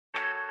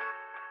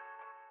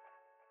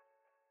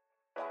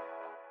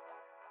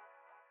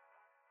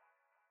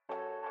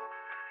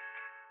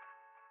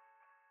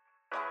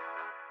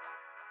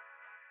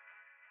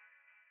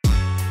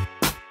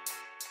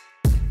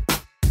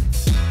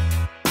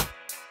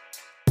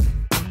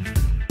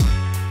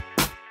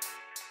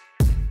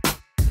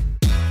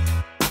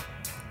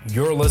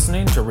You're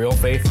listening to Real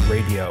Faith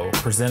Radio,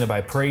 presented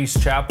by Praise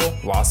Chapel,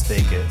 Las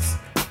Vegas.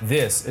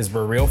 This is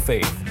where real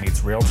faith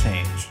meets real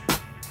change.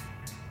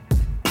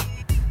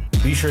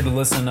 Be sure to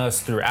listen to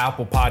us through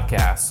Apple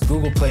Podcasts,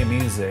 Google Play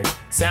Music,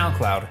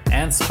 SoundCloud,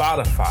 and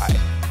Spotify.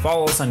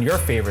 Follow us on your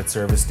favorite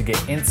service to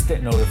get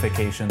instant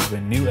notifications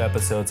when new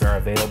episodes are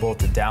available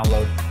to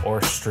download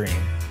or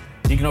stream.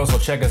 You can also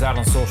check us out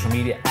on social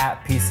media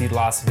at PC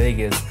Las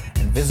Vegas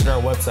and visit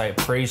our website,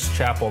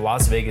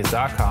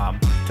 praisechapellasvegas.com,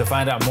 to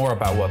find out more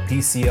about what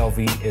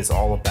PCLV is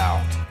all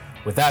about.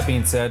 With that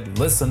being said,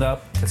 listen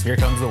up, because here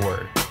comes the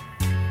word.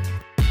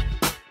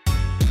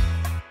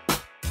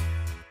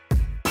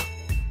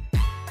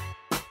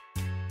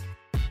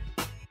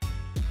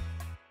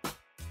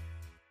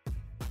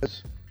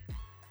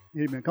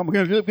 Amen. Come on, we're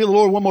going to give the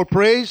Lord one more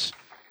praise.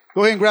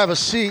 Go ahead and grab a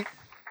seat.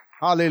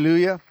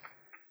 Hallelujah.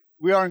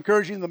 We are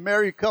encouraging the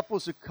married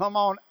couples to come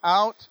on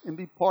out and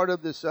be part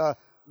of this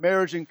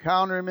marriage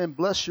encounter. Amen.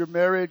 Bless your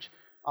marriage.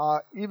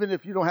 Even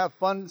if you don't have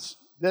funds,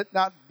 let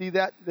not be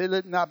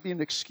an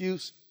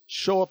excuse.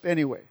 Show up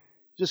anyway.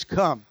 Just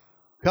come.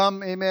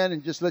 Come, amen,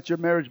 and just let your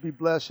marriage be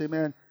blessed,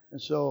 amen.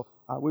 And so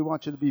we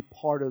want you to be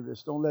part of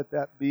this. Don't let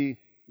that be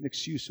an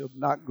excuse of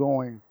not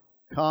going.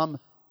 Come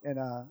and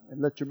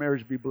let your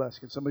marriage be blessed.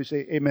 Can somebody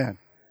say amen?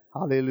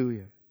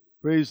 Hallelujah.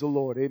 Praise the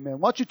Lord.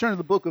 Amen. Why don't you turn to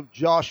the book of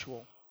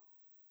Joshua?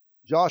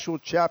 Joshua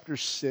chapter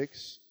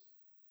 6.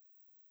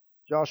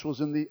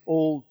 Joshua's in the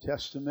Old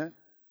Testament.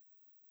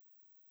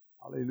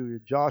 Hallelujah.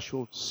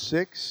 Joshua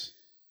 6.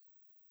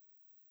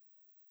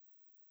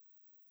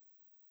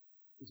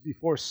 It's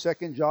before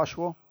 2nd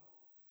Joshua.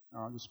 No,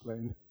 I'm just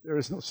playing. There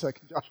is no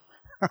 2nd Joshua.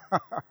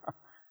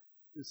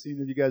 Just seeing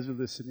that you guys are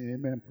listening.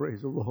 Amen.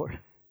 Praise the Lord.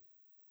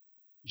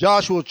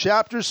 Joshua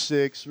chapter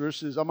 6,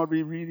 I'm going to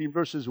be reading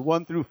verses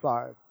 1 through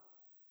 5.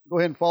 Go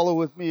ahead and follow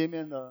with me.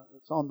 Amen.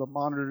 It's on the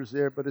monitors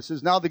there. But it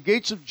says, "Now the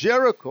gates of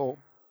Jericho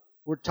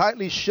were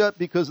tightly shut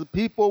because the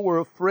people were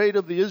afraid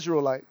of the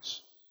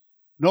Israelites.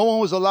 No one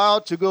was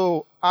allowed to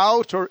go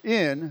out or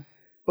in.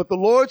 But the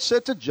Lord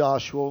said to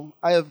Joshua,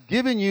 I have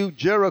given you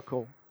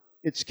Jericho,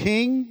 its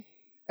king,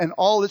 and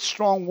all its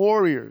strong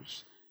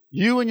warriors.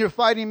 You and your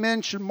fighting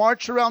men should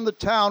march around the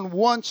town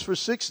once for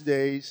 6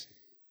 days."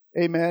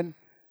 Amen.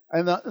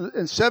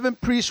 And 7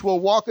 priests will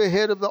walk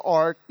ahead of the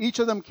ark, each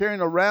of them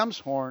carrying a ram's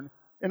horn.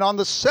 And on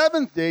the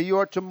 7th day, you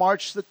are to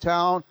march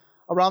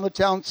around the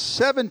town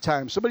 7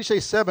 times. Somebody say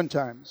 7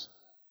 times.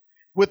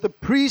 With the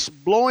priests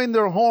blowing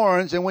their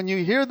horns, and when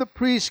you hear the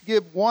priests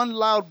give one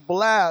loud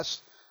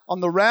blast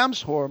on the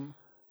ram's horn,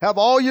 have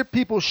all your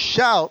people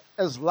shout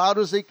as loud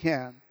as they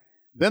can.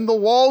 Then the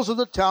walls of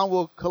the town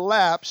will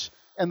collapse,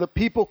 and the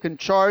people can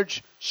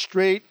charge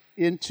straight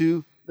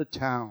into the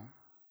town.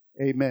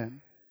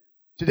 Amen.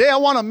 Today I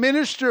want to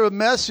minister a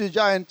message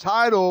I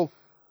entitled,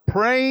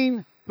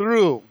 Praying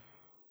Through.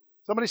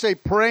 Somebody say,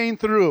 praying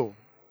through.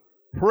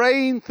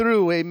 Praying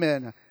through,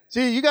 amen.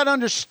 See, you got to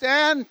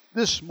understand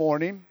this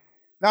morning,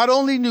 not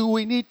only do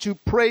we need to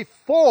pray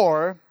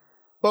for,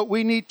 but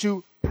we need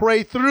to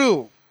pray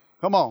through.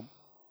 Come on.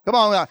 Come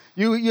on now.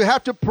 You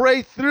have to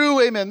pray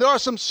through, amen. There are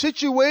some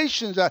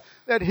situations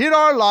that hit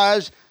our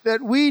lives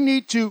that we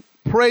need to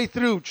pray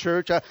through,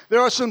 church. There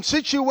are some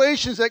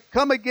situations that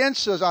come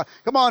against us.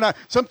 Come on.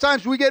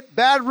 Sometimes we get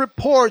bad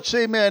reports,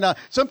 amen.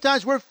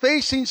 Sometimes we're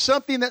facing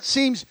something that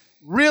seems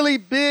really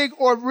big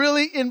or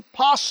really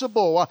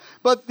impossible.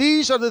 But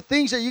these are the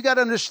things that you got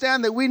to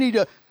understand that we need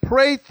to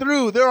pray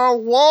through. There are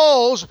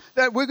walls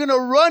that we're going to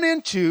run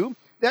into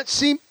that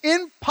seem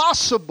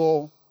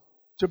impossible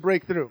to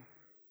break through.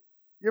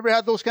 You ever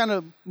had those kind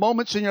of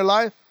moments in your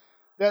life?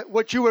 That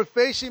what you were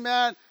facing,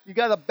 man, you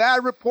got a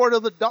bad report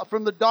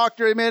from the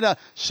doctor, amen.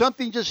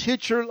 Something just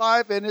hit your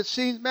life and it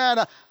seems,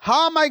 man,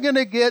 how am I going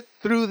to get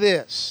through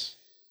this?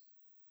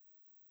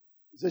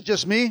 Is it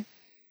just me?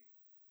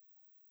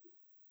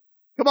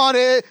 Come on,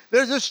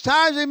 there's just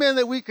times, amen,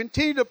 that we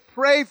continue to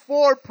pray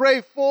for,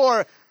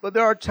 but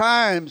there are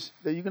times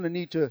that you're going to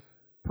need to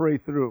pray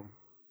through.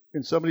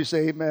 Can somebody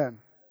say amen?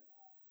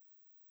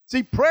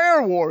 See,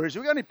 prayer warriors.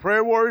 We got any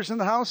prayer warriors in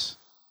the house?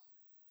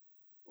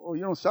 Oh,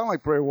 you don't sound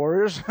like prayer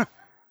warriors.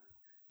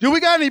 Do we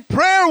got any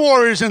prayer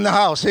warriors in the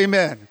house?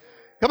 Amen.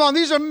 Come on,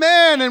 these are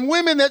men and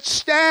women that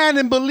stand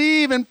and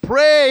believe and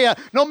pray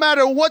no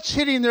matter what's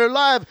hitting their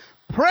life.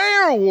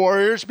 Prayer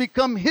warriors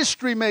become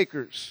history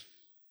makers.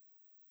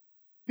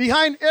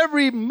 Behind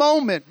every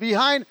moment,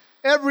 behind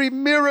every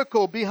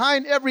miracle,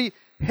 behind every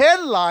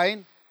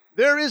headline,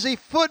 there is a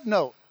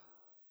footnote.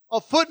 A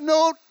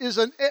footnote is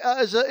a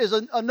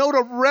note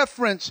of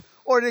reference,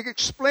 or it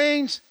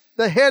explains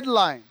the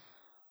headline.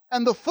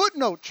 And the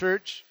footnote,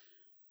 church,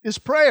 is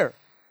prayer.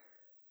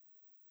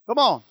 Come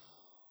on.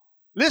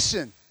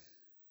 Listen,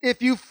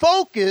 if you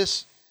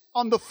focus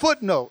on the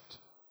footnote,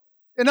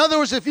 in other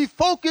words, if you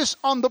focus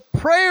on the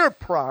prayer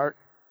part,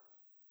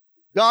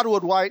 God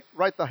would write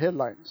the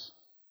headlines.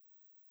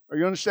 Are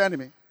you understanding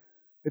me?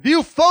 If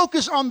you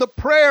focus on the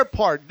prayer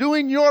part,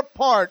 doing your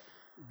part,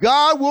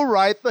 God will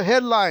write the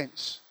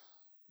headlines.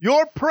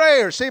 Your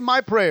prayers, say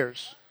my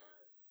prayers.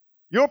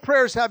 Your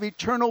prayers have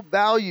eternal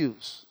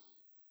values.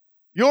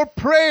 Your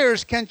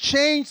prayers can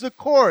change the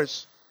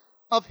course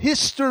of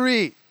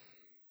history.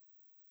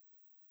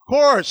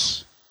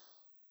 Course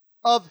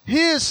of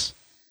His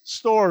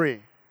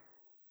story.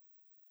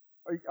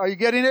 Are you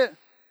getting it?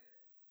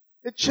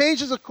 It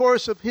changes the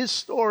course of His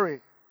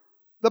story.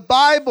 The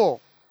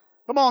Bible.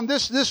 Come on,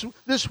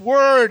 this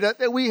word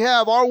that we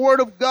have, our Word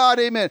of God,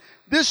 amen.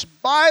 This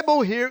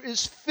Bible here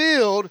is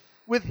filled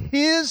with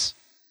His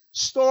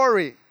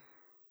story.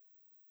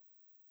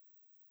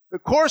 The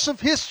course of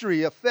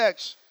history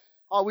affects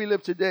how we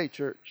live today,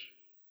 church.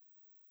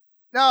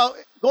 Now,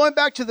 going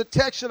back to the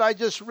text that I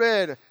just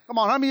read, come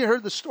on, how many of you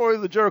heard the story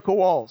of the Jericho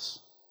walls?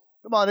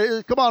 Come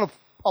on,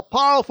 a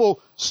powerful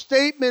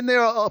statement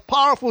there, a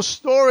powerful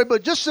story.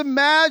 But just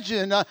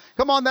imagine,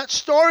 that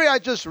story I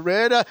just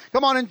read,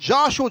 in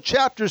Joshua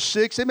chapter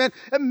 6, amen.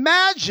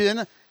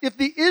 Imagine if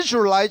the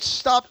Israelites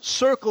stopped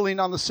circling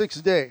on the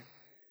sixth day.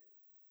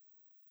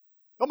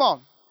 Come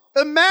on.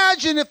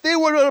 Imagine if they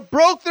would have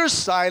broke their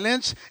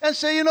silence and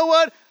say, you know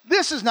what,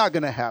 this is not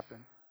going to happen.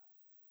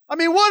 I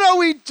mean, what are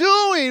we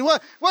doing?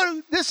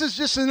 This is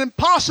just an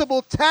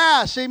impossible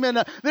task, amen.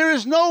 There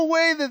is no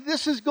way that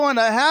this is going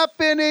to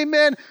happen,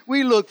 amen.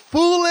 We look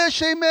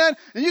foolish, amen.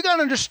 And you got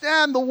to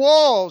understand the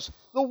walls.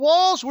 The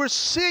walls were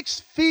 6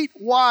 feet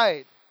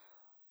wide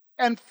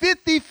and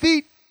 50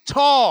 feet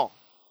tall.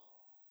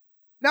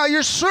 Now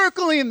you're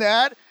circling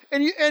that,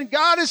 and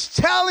God is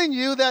telling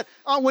you that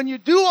when you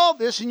do all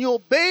this and you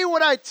obey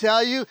what I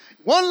tell you,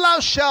 one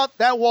loud shout,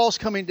 that wall's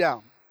coming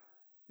down.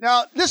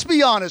 Now, let's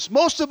be honest.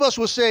 Most of us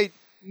will say,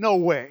 no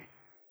way.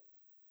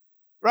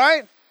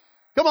 Right?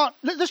 Come on,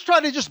 let's try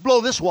to just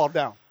blow this wall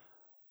down.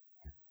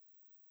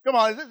 Come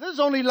on, this is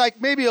only like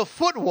maybe a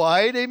foot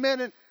wide, amen,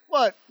 and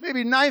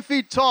maybe 9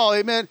 feet tall,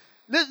 amen.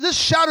 Let's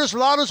shout as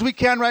loud as we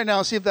can right now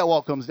and see if that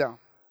wall comes down.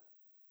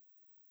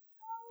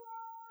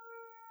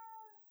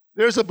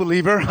 There's a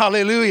believer,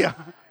 hallelujah.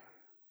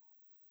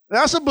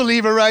 That's a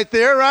believer right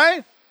there,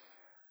 right?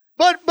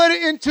 But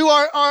into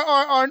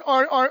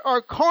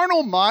our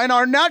carnal mind,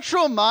 our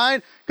natural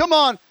mind, come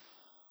on,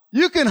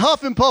 you can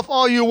huff and puff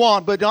all you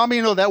want, but how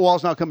many know that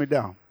wall's not coming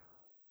down?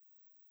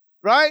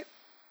 Right?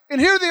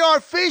 And here they are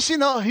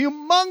facing a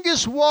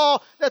humongous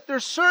wall that they're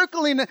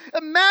circling.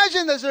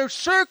 Imagine as they're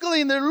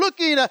circling, they're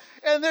looking,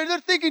 and they're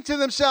thinking to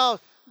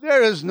themselves,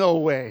 there is no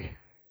way.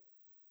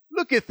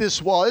 Look at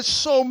this wall. It's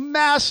so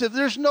massive.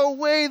 There's no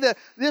way that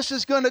this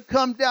is going to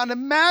come down.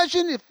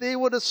 Imagine if they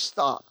would have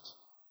stopped.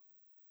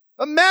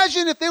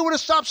 Imagine if they would have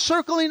stopped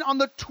circling on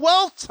the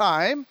 12th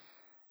time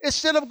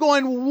instead of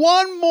going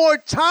one more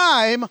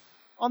time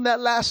on that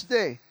last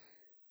day.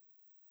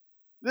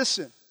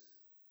 Listen,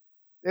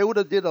 they would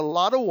have did a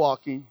lot of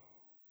walking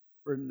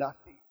for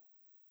nothing.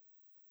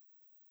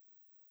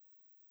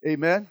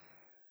 Amen?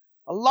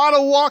 A lot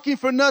of walking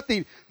for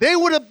nothing. They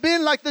would have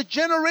been like the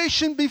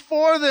generation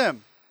before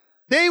them.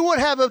 They would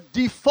have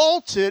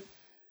defaulted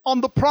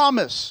on the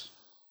promise.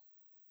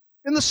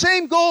 And the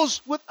same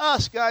goes with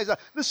us, guys.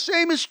 The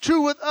same is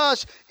true with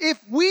us.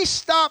 If we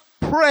stop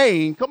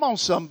praying, come on,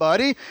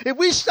 somebody. If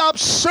we stop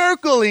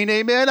circling,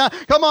 amen.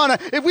 Come on.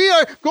 If we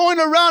are going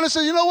around and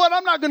say, you know what,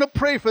 I'm not going to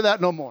pray for that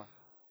no more.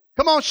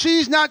 Come on,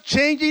 she's not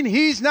changing.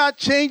 He's not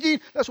changing.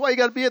 That's why you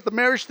got to be at the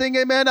marriage thing,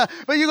 amen.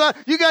 But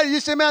you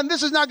say, man,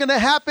 this is not going to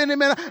happen,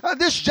 amen.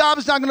 This job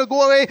is not going to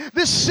go away.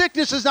 This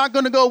sickness is not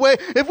going to go away.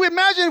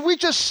 If we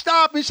just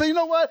stop and say, you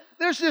know what,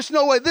 there's just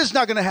no way. This is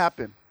not going to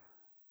happen.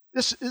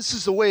 This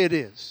is the way it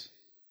is.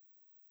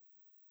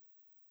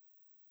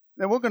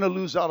 Then we're going to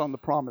lose out on the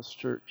promise,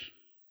 church.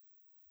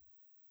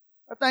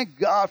 I thank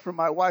God for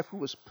my wife who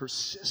was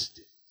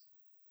persistent.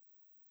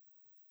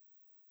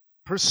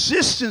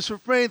 Persistence for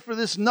praying for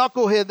this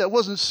knucklehead that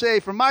wasn't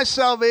saved, for my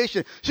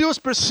salvation. She was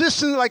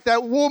persistent like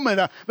that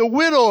woman, the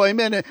widow,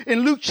 amen,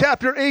 in Luke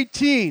chapter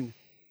 18.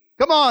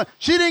 Come on,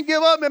 she didn't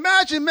give up.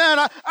 Imagine, man,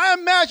 I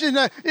imagine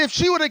if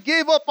she would have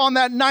gave up on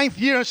that 9th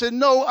year and said,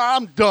 no,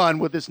 I'm done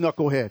with this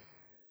knucklehead.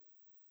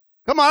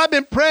 Come on, I've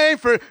been praying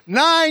for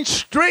 9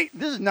 straight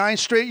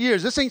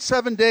years. This ain't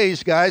 7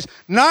 days, guys.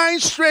 9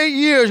 straight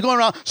years going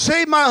around.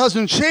 Save my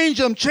husband, change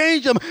him.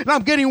 And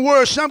I'm getting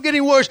worse.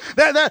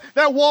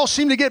 That wall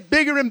seemed to get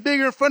bigger and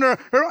bigger in front of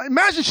her.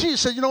 Imagine she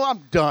said, you know what,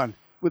 I'm done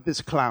with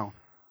this clown.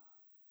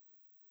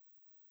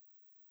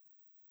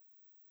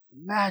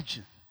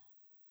 Imagine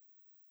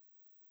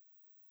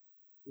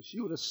if she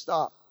would have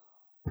stopped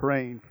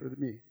praying for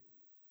me.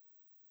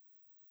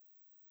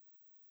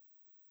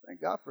 Thank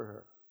God for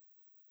her.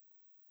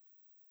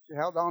 She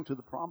held on to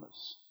the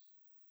promise.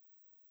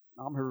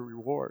 I'm her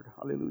reward.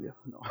 Hallelujah.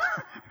 No.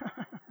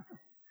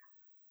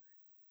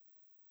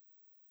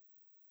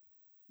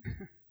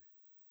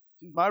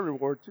 She's my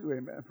reward too.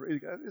 Amen. Praise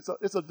God.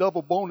 It's a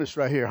double bonus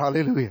right here.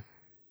 Hallelujah.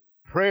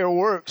 Prayer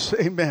works.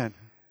 Amen.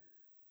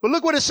 But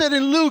look what it said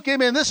in Luke.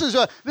 Amen. This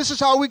is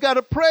how we got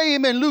to pray.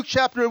 Amen. Luke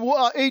chapter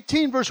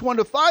 18, verse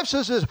 1-5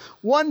 says this.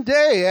 One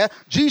day,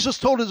 Jesus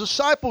told his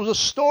disciples a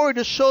story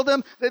to show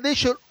them that they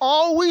should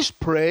always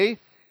pray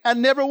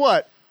and never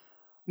what?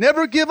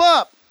 Never give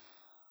up.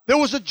 There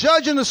was a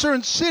judge in a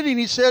certain city, and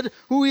he said,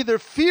 who either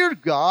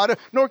feared God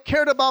nor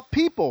cared about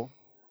people.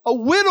 a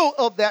widow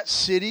of that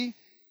city,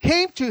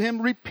 came to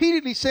him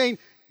repeatedly saying,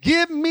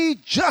 "Give me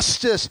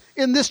justice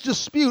in this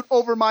dispute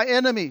over my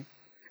enemy."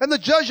 And the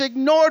judge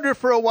ignored her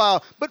for a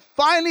while. But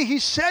finally he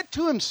said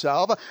to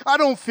himself, "I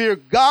don't fear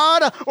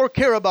God or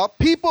care about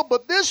people,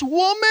 but this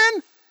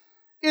woman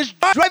is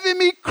driving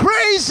me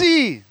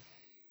crazy.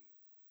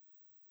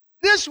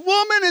 This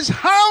woman is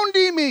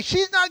hounding me.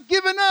 She's not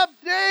giving up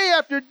day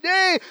after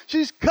day.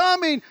 She's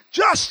coming.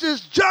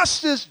 Justice,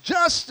 justice,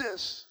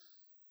 justice.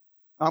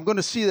 I'm going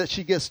to see that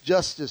she gets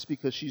justice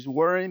because she's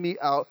wearing me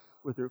out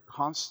with her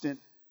constant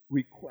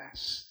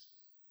requests."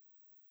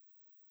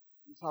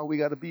 That's how we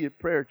got to be in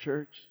prayer,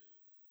 church.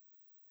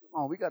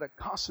 Come on, we got to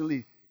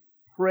constantly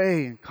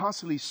pray and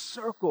constantly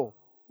circle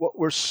what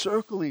we're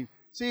circling.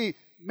 See,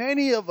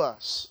 many of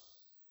us,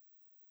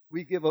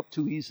 we give up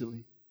too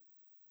easily.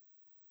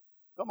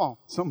 Come on,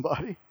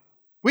 somebody.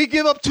 We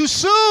give up too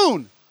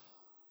soon.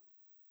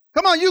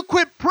 Come on, you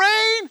quit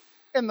praying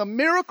and the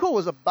miracle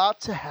was about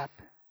to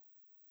happen.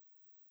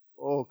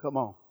 Oh, come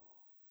on.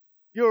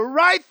 You're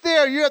right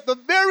there. You're at the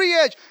very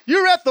edge.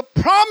 You're at the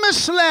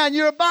promised land.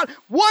 You're about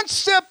one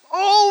step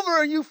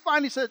over and you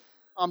finally said,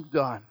 "I'm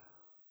done."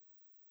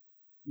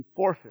 You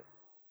forfeit.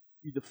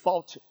 You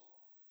defaulted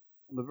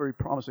on the very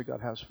promise that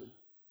God has for you.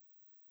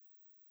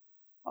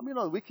 I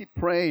mean, we keep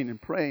praying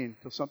and praying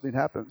until something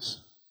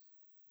happens.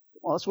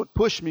 Well, that's what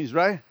push means,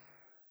 right?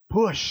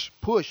 Push,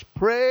 push,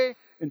 pray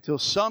until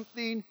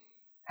something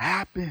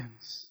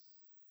happens.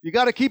 You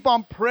got to keep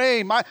on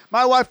praying. My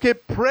wife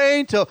kept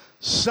praying till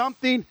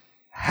something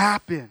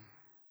happened.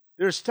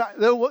 There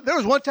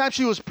was one time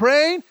she was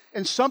praying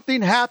and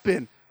something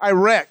happened. I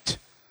wrecked.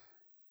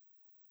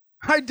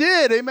 I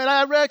did, amen.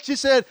 I wrecked. She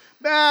said,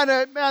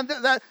 man,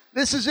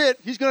 this is it.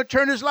 He's going to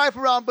turn his life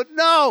around. But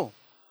no.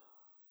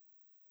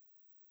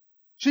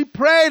 She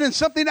prayed and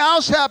something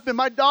else happened.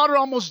 My daughter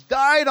almost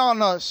died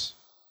on us.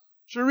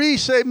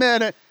 Cherise,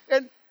 amen.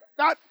 And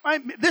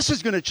this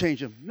is going to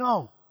change him.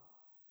 No.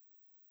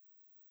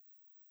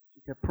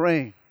 She kept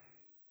praying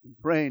and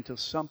praying until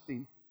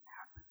something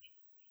happened.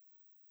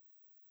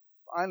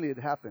 Finally, it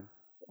happened.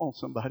 Come on,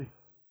 somebody.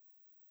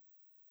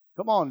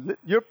 Come on.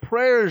 Your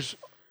prayers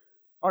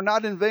are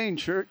not in vain,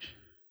 church.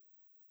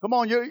 Come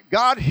on.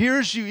 God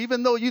hears you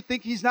even though you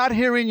think He's not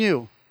hearing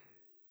you.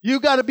 You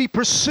got to be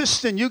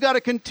persistent. You got to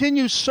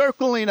continue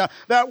circling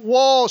that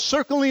wall,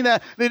 circling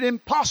that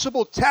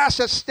impossible task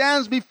that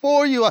stands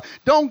before you.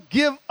 Don't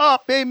give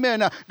up.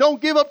 Amen. Don't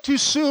give up too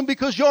soon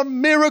because your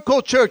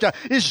miracle, church,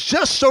 is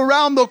just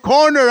around the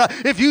corner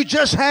if you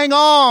just hang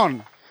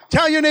on.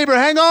 Tell your neighbor,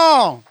 hang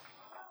on.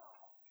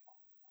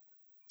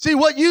 See,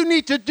 what you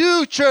need to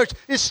do, church,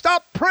 is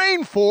stop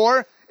praying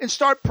for and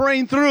start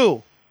praying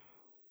through.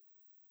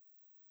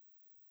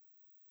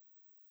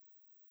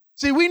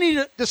 See, we need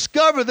to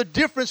discover the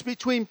difference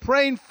between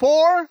praying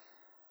for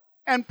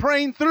and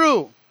praying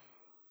through.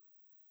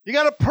 You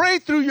got to pray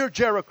through your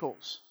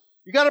Jerichos.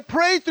 You got to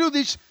pray through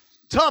these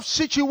tough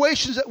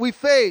situations that we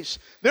face.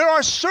 There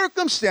are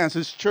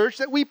circumstances, church,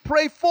 that we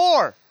pray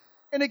for,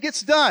 and it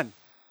gets done.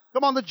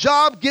 Come on, the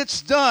job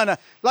gets done.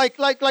 Like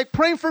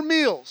praying for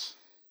meals.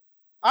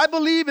 I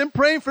believe in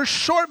praying for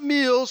short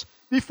meals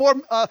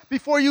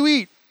before you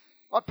eat.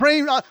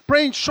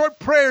 Praying short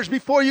prayers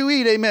before you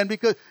eat, amen,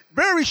 because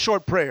very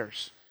short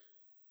prayers.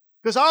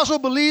 Because I also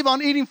believe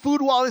on eating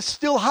food while it's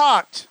still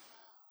hot.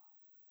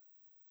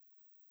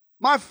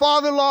 My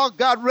father-in-law,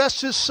 God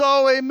rest his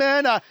soul,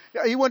 amen.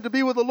 He went to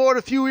be with the Lord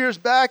a few years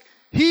back.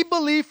 He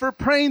believed for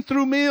praying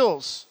through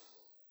meals.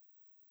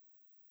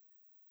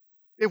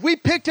 If we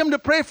picked him to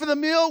pray for the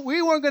meal,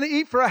 we weren't going to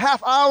eat for a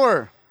half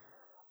hour.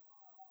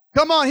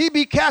 Come on, he'd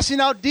be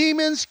casting out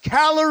demons,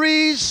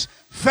 calories,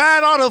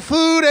 fat out of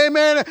food,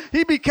 amen.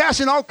 He'd be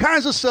casting all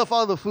kinds of stuff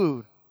out of the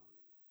food.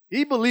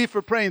 He believed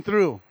for praying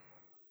through.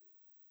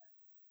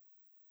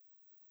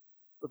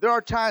 But there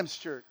are times,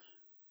 church,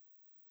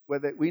 where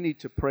we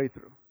need to pray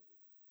through.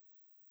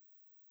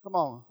 Come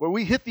on, where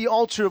we hit the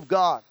altar of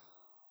God.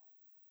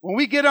 When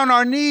we get on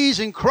our knees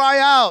and cry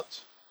out.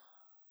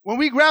 When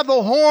we grab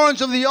the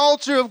horns of the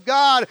altar of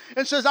God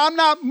and says, "I'm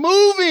not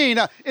moving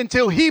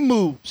until He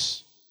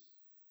moves."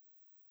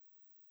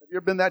 Have you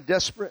ever been that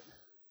desperate?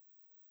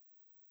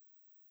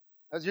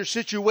 Has your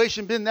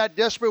situation been that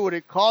desperate where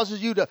it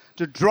causes you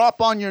to drop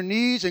on your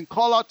knees and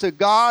call out to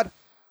God?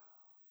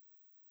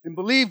 And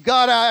believe,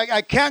 God,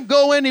 I can't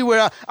go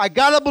anywhere. I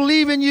got to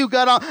believe in you,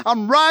 God.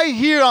 I'm right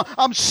here.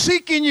 I'm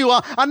seeking you.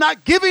 I'm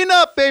not giving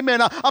up,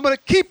 amen. I'm going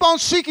to keep on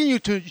seeking you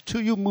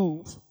till you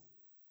move.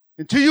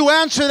 Until you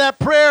answer that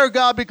prayer,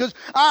 God, because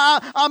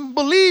I'm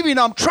believing,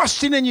 I'm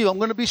trusting in you. I'm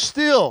going to be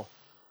still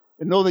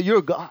and know that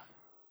you're God.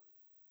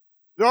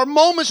 There are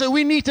moments that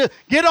we need to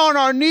get on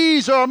our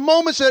knees. There are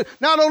moments that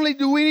not only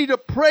do we need to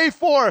pray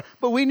for,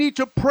 but we need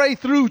to pray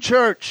through,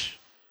 church.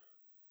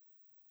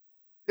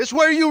 It's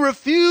where you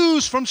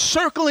refuse from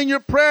circling your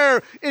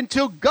prayer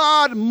until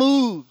God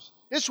moves.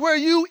 It's where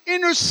you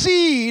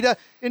intercede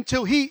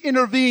until He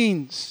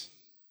intervenes.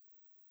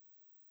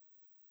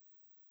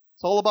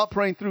 It's all about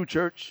praying through,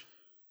 church.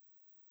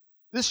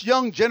 This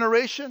young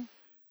generation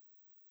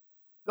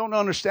don't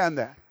understand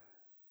that.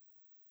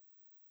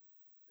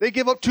 They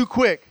give up too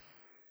quick.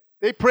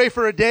 They pray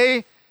for a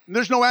day, and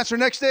there's no answer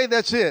next day,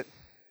 that's it.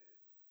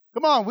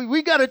 Come on,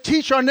 we got to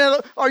teach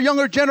our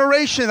younger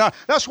generation.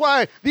 That's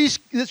why this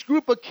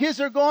group of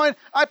kids are going.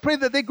 I pray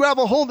that they grab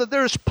a hold that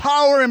there is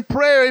power in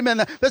prayer,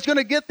 amen, that's going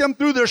to get them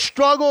through their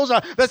struggles,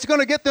 that's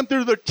going to get them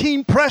through their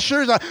teen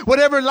pressures,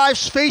 whatever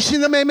life's facing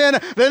them, amen,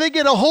 that they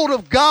get a hold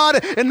of God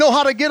and know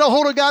how to get a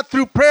hold of God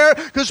through prayer,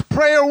 because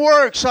prayer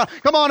works.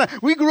 Come on,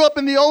 we grew up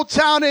in the old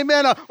town,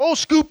 amen, old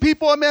school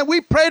people, amen,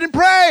 we prayed and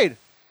prayed.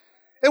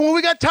 And when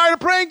we got tired of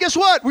praying, guess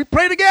what? We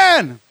prayed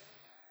again.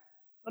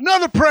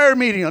 Another prayer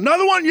meeting.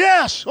 Another one?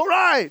 Yes. All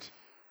right.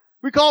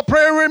 We call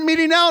prayer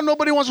meeting now.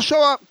 Nobody wants to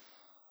show up.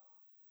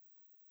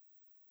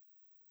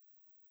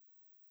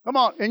 Come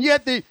on. And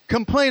yet they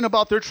complain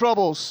about their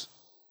troubles.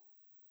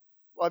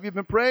 Well, have you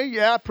been praying?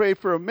 Yeah, I prayed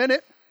for a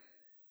minute.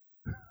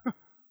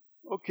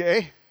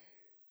 Okay.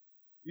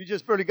 You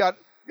just barely got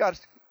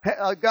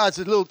God's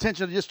little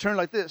attention to just turn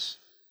like this.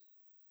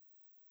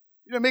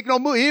 You didn't make no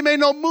move. He made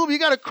no move. You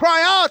got to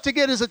cry out to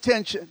get his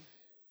attention.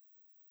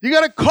 You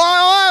got to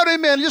cry out,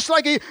 amen. Just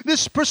like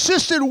this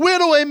persistent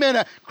widow,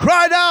 amen,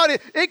 cried out.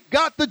 It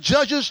got the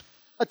judge's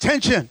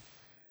attention.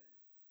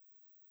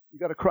 You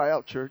got to cry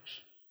out,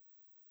 church.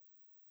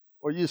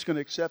 Or you're just going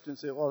to accept it and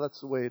say, well,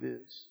 that's the way it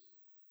is.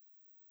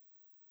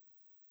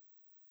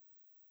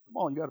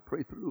 Come on, you got to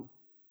pray through.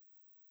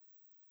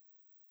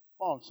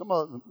 Come on, some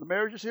of the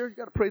marriages here, you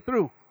got to pray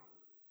through.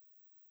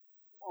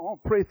 Come on,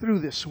 pray through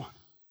this one.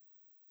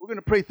 We're going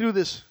to pray through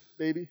this,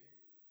 baby.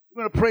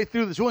 We're going to pray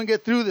through this. We're going to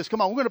get through this.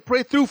 Come on, we're going to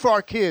pray through for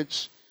our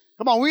kids.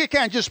 Come on, we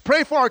can't just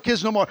pray for our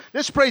kids no more.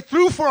 Let's pray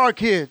through for our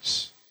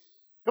kids.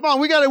 Come on,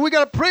 we got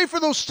to pray for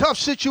those tough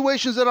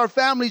situations that our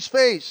families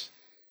face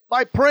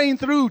by praying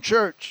through,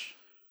 church.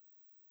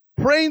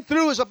 Praying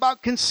through is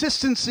about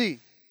consistency.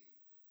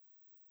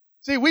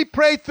 See, we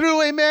pray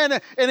through, amen,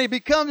 and it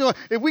becomes,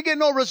 if we get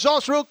no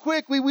results real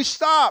quick, we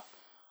stop.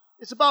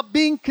 It's about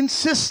being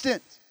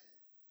consistent.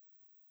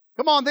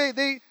 Come on,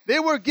 they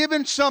were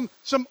given some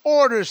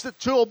orders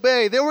to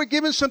obey. They were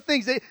given some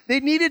things. They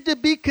needed to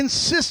be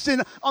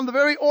consistent on the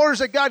very orders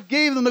that God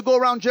gave them to go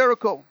around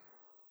Jericho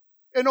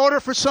in order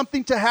for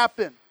something to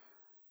happen.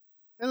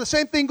 And the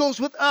same thing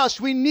goes with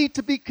us. We need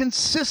to be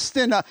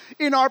consistent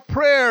in our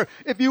prayer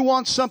if you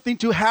want something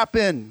to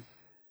happen.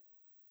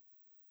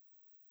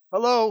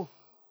 Hello?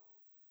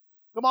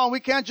 Come on,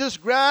 we can't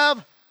just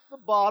grab the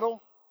bottle,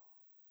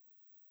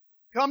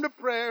 come to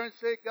prayer and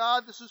say,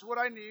 God, this is what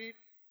I need.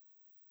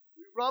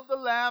 Rub the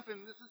lamp,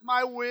 and this is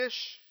my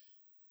wish.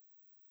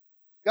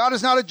 God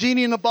is not a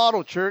genie in a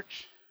bottle,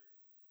 church.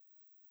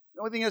 The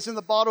only thing that's in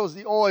the bottle is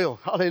the oil.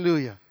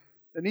 Hallelujah.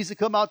 That needs to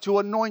come out to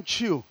anoint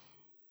you.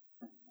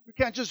 We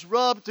can't just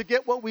rub to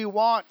get what we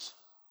want.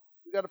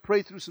 We got to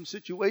pray through some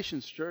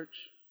situations,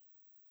 church.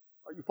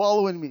 Are you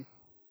following me?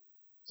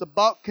 It's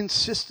about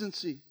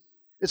consistency.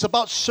 It's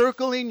about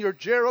circling your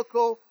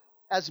Jericho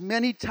as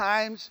many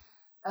times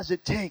as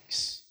it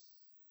takes.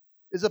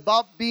 It's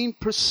about being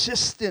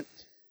persistent.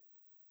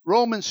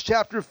 Romans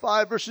chapter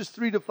 5, verses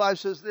 3 to 5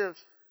 says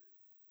this.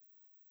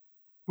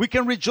 We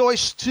can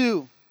rejoice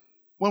too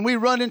when we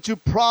run into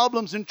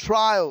problems and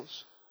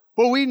trials,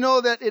 for we know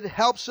that it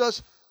helps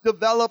us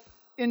develop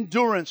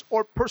endurance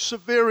or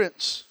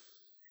perseverance.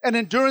 And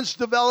endurance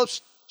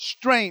develops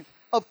strength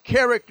of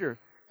character,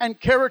 and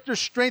character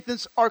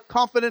strengthens our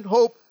confident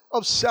hope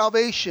of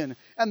salvation.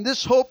 And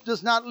this hope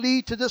does not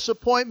lead to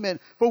disappointment,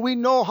 for we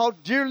know how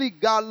dearly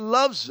God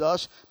loves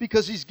us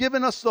because He's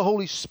given us the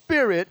Holy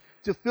Spirit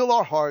to fill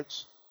our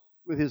hearts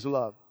with His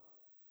love.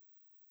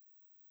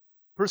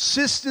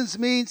 Persistence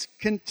means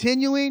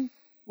continuing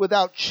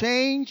without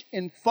change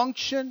in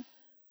function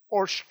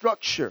or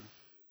structure.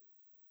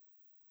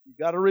 You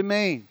got to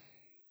remain.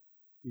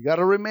 You got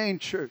to remain,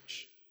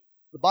 church.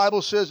 The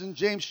Bible says in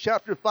James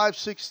chapter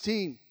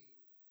 5:16,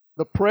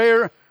 the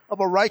prayer of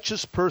a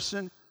righteous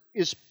person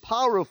is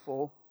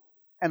powerful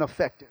and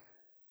effective.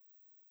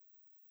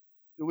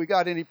 Do we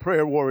got any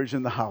prayer warriors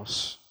in the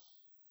house?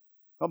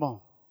 Come on.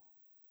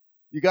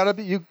 You got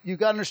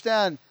to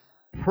understand,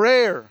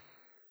 prayer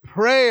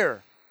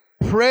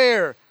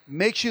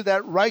makes you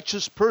that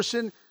righteous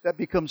person that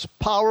becomes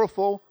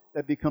powerful,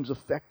 that becomes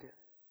effective.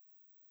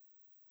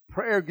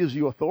 Prayer gives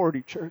you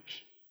authority,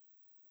 church.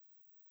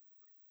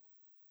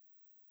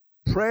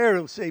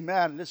 Prayer will say,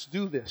 man, let's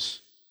do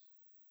this.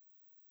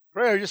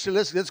 Prayer just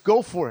says, let's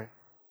go for it.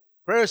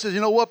 Prayer says,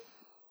 you know what,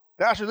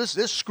 Pastor,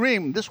 let's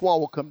scream, this wall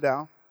will come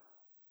down.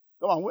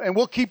 Come on, and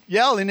we'll keep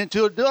yelling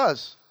until it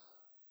does.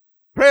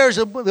 Prayer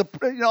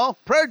will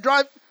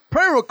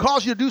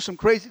cause you to do some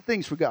crazy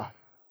things for God.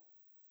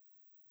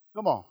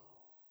 Come on.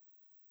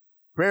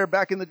 Prayer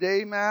back in the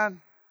day, man,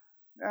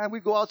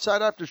 we go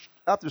outside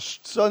after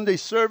Sunday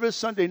service,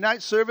 Sunday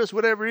night service,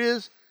 whatever it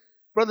is.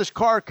 Brother's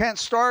car can't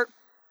start.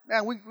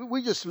 Man,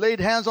 we just laid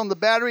hands on the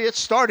battery. It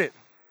started.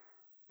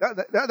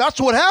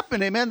 That's what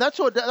happened, amen. That's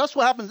what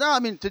happens now. I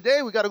mean,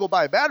 today we got to go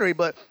buy a battery,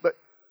 but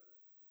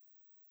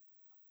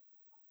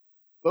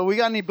we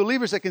got any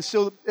believers that can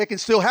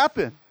still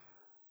happen.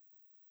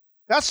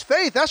 That's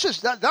faith.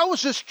 That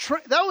was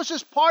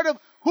just part of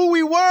who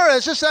we were.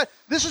 It's just that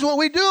this is what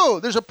we do.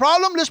 There's a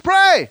problem, let's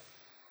pray.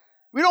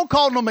 We don't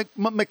call no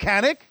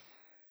mechanic.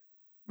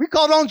 We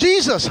called on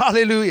Jesus.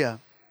 Hallelujah.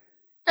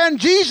 And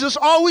Jesus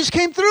always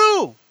came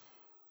through.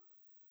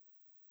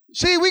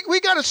 See, we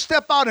got to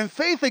step out in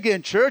faith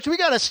again, church. We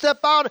got to step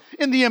out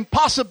in the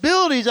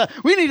impossibilities.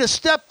 We need to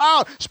step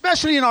out,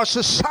 especially in our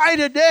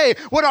society today.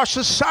 What our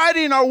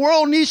society and our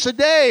world needs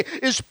today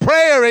is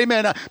prayer,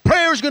 amen.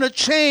 Prayer is going to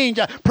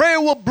change.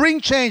 Prayer will bring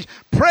change.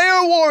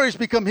 Prayer warriors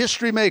become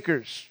history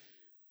makers.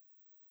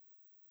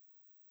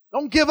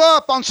 Don't give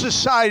up on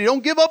society.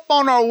 Don't give up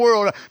on our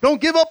world. Don't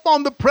give up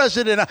on the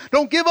president.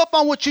 Don't give up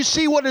on what you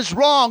see, what is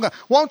wrong.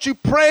 Won't you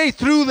pray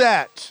through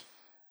that?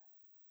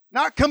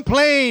 Not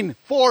complain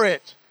for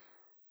it.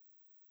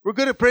 We're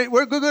good at praying.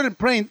 We're good at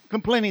praying,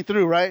 complaining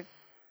through, right?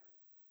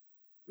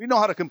 We know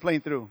how to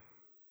complain through.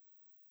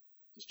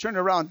 Just turn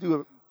around and do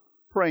it,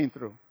 praying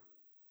through.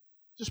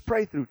 Just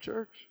pray through,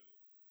 church.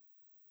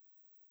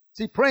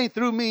 See, praying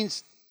through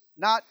means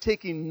not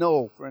taking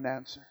no for an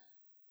answer.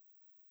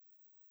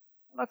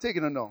 I'm not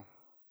taking a no.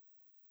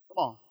 Come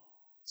on.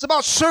 It's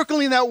about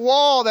circling that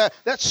wall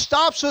that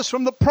stops us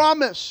from the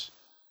promise.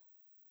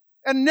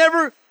 And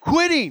never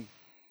quitting.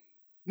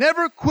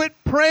 Never quit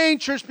praying,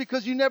 church,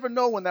 because you never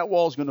know when that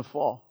wall is going to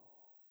fall.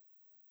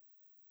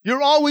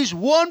 You're always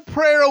one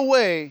prayer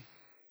away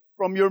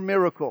from your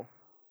miracle.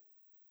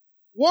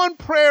 One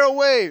prayer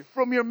away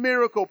from your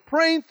miracle.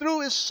 Praying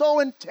through is so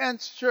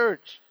intense,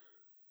 church.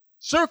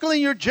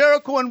 Circling your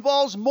Jericho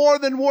involves more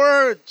than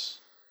words.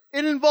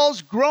 It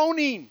involves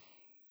groaning.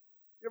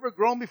 You ever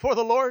groan before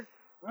the Lord?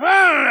 No,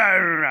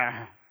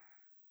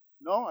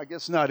 I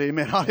guess not.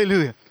 Amen.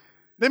 Hallelujah.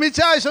 Let me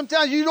tell you,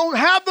 sometimes you don't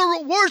have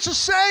the words to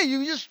say.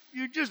 You just,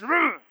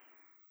 and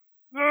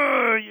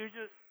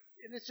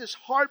it's just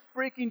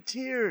heartbreaking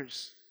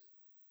tears.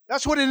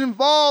 That's what it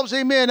involves,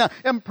 amen.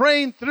 And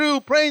praying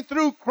through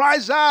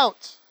cries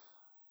out.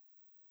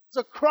 It's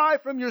a cry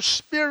from your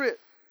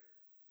spirit.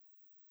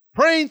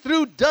 Praying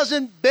through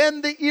doesn't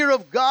bend the ear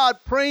of God.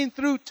 Praying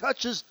through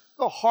touches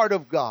the heart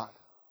of God.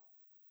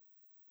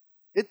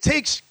 It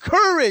takes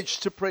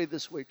courage to pray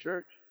this way,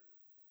 church.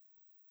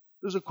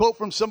 There's a quote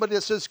from somebody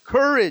that says,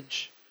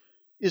 courage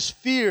is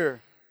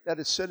fear that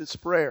has said its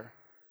prayer.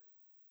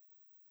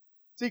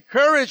 See,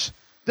 courage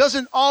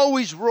doesn't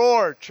always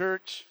roar,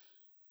 church.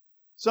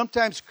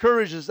 Sometimes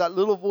courage is that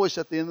little voice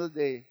at the end of the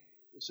day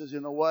that says,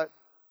 you know what?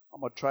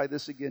 I'm going to try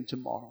this again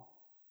tomorrow.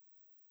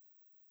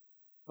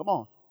 Come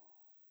on.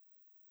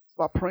 It's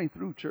about praying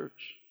through,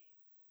 church.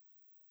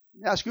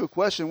 Let me ask you a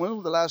question. When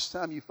was the last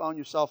time you found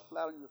yourself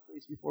flat on your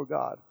face before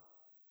God?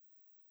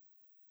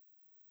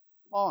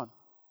 Come on.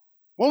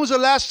 When was the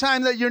last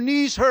time that your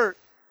knees hurt?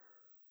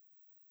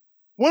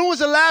 When was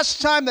the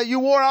last time that you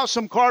wore out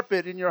some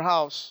carpet in your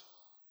house?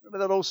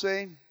 Remember that old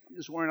saying? I'm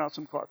just wearing out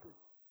some carpet.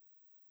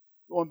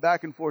 Going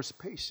back and forth,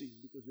 pacing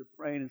because you're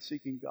praying and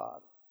seeking God.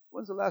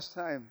 When's the last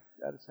time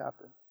that has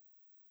happened?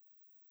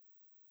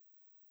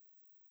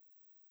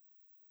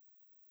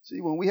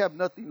 See, when we have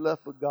nothing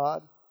left but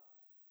God,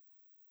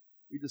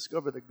 we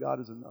discover that God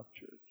is enough,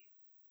 church.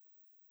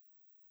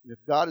 And if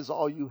God is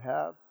all you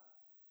have,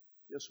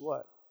 guess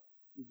what?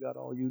 You've got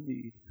all you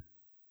need.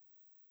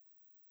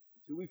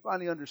 Until we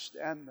finally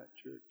understand that,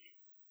 church,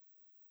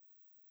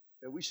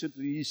 that we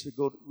simply need to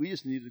go. We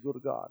just need to go to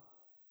God.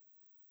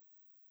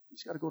 We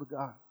just got to go to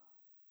God.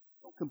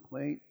 Don't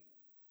complain.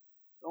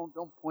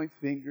 Don't point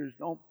fingers.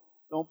 Don't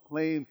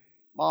blame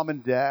mom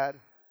and dad.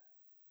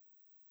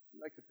 We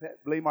like to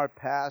blame our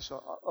past,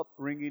 our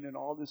upbringing, and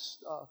all this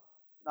stuff.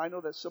 And I know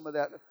that some of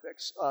that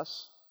affects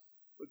us,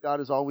 but God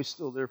is always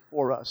still there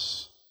for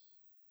us.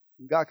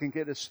 And God can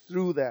get us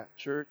through that,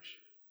 church.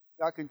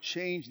 God can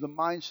change the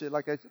mindset,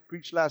 like I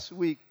preached last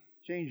week.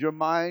 Change your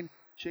mind,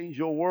 change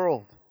your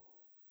world.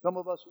 Some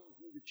of us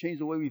need to change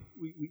the way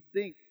we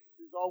think.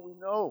 This is all we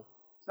know.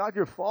 It's not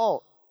your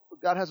fault,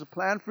 but God has a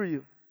plan for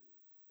you.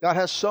 God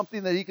has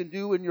something that He can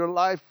do in your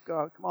life.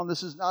 God, come on,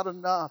 this is not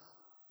enough.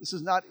 This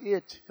is not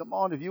it. Come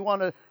on, if you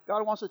want to,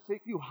 God wants to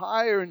take you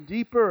higher and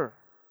deeper.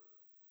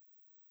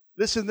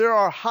 Listen, there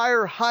are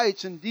higher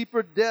heights and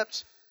deeper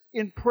depths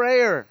in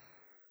prayer.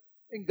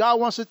 And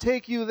God wants to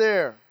take you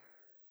there.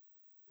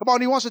 Come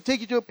on, He wants to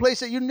take you to a place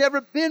that you've never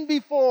been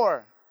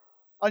before.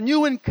 A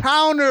new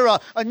encounter,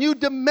 a new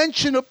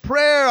dimension of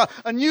prayer,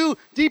 a new,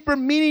 deeper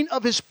meaning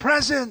of His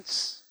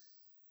presence.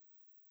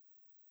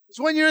 It's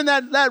when you're in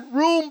that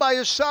room by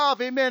yourself,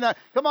 amen.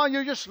 Come on,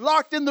 you're just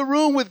locked in the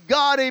room with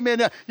God,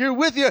 amen. You're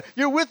with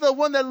the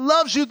one that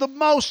loves you the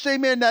most,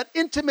 amen. That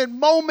intimate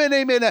moment,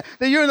 amen.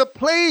 That you're in a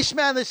place,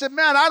 man, they said,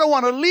 man, I don't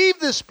want to leave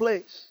this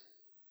place.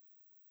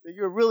 That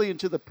you're really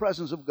into the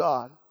presence of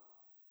God.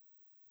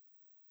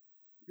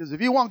 Because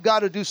if you want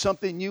God to do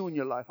something new in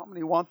your life, how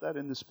many want that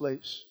in this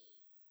place?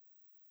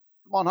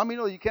 Come on, how many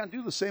know you can't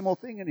do the same old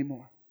thing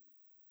anymore?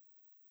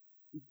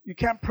 You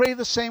can't pray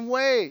the same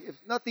way if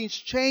nothing's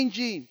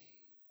changing.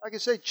 Like I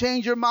said,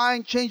 change your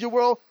mind, change your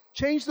world,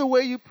 change the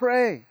way you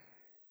pray.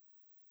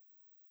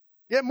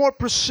 Get more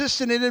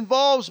persistent. It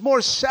involves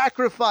more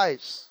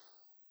sacrifice.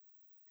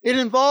 It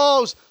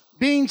involves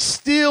being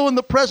still in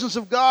the presence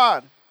of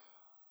God.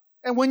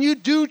 And when you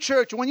do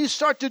church, when you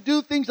start to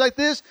do things like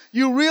this,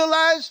 you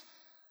realize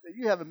that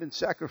you haven't been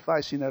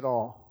sacrificing at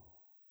all.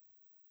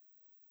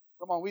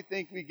 Come on, we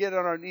think we get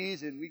on our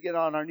knees and we get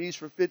on our knees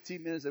for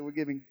 15 minutes and we're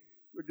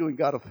doing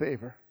God a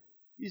favor.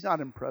 He's not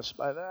impressed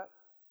by that.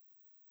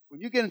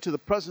 When you get into the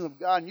presence of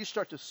God and you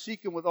start to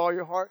seek Him with all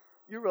your heart,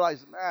 you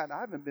realize, man, I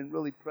haven't been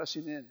really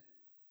pressing in.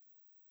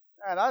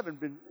 Man, I haven't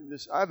been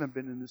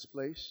in this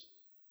place.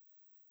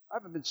 I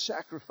haven't been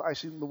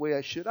sacrificing the way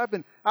I should. I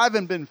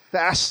haven't been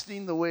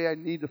fasting the way I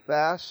need to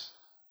fast.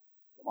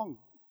 Come on,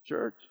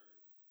 church.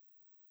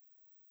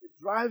 It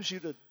drives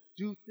you to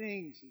do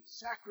things and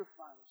sacrifice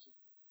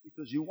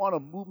because you want a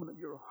movement.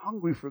 You're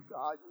hungry for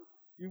God.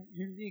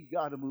 You need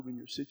God to move in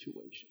your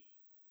situation.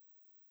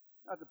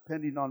 You're not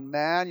depending on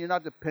man. You're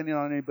not depending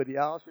on anybody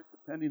else. You're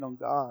depending on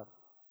God.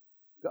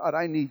 God,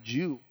 I need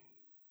you.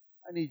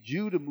 I need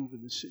you to move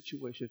in this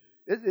situation.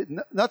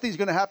 Nothing's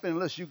going to happen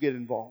unless you get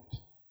involved.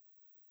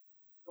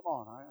 Come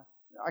on,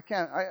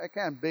 I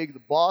can't beg the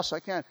boss.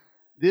 I can't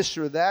this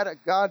or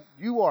that. God,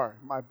 you are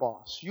my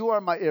boss. You are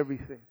my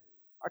everything.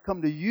 I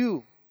come to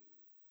you.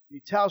 He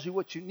tells you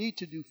what you need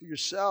to do for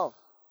yourself.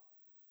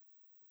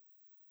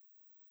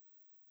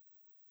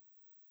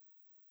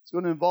 It's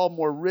going to involve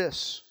more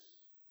risks.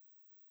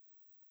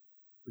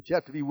 But you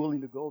have to be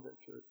willing to go there,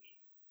 church.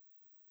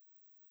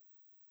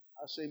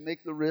 I say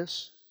make the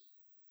risk.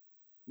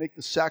 Make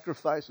the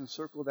sacrifice and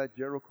circle that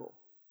Jericho.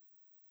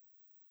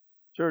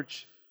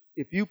 Church,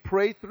 if you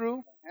pray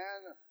through,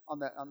 hand on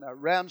that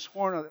ram's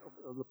horn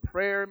of the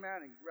prayer,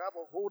 man, and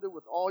hold it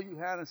with all you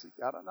have and say,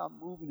 God, I'm not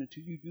moving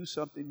until you do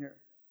something here.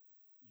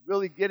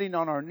 Really getting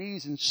on our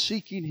knees and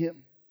seeking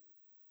Him.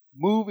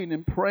 Moving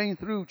and praying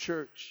through,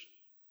 church.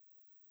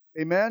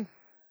 Amen?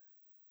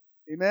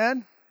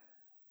 Amen?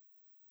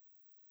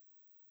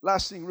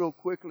 Last thing real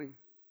quickly.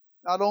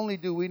 Not only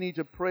do we need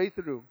to pray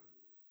through,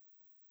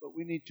 but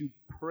we need to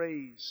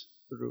praise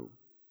through.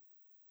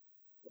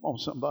 Come on,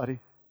 somebody.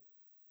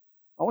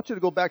 I want you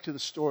to go back to the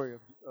story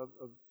of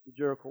the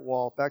Jericho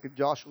wall, back in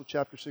Joshua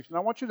chapter 6. And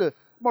I'm going to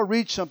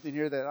read something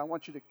here that I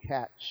want you to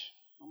catch.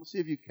 I'm going to see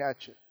if you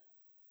catch it.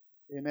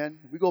 Amen.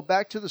 If we go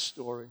back to the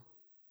story,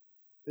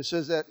 it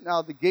says that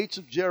now the gates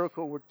of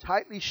Jericho were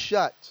tightly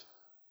shut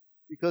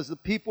because the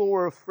people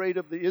were afraid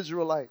of the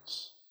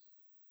Israelites.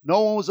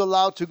 No one was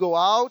allowed to go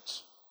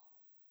out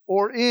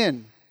or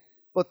in.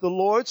 But the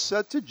Lord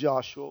said to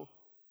Joshua,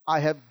 I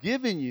have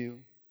given you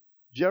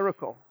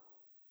Jericho.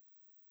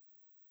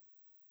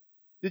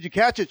 Did you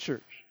catch it,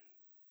 church?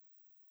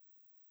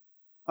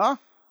 Huh?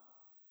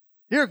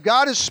 Here,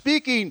 God is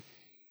speaking.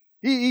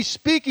 He's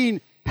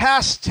speaking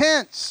past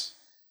tense.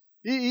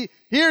 He's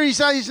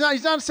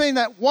not saying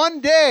that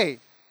one day.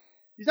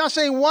 He's not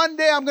saying one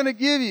day I'm going to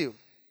give you.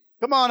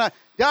 Come on.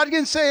 God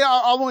didn't say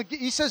I want to.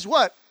 He says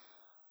what?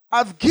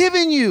 I've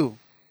given you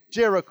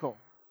Jericho.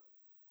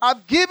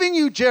 I've given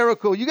you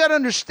Jericho. You got to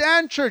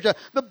understand, church.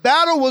 The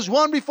battle was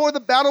won before the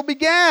battle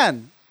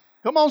began.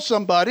 Come on,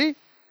 somebody.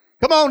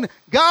 Come on.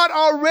 God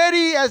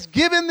already has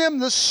given them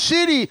the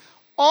city.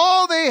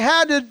 All they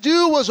had to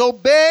do was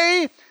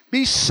obey,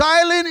 be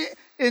silent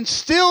in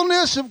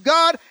stillness of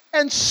God,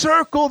 and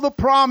circle the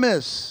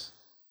promise.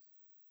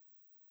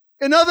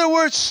 In other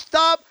words,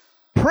 stop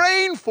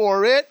praying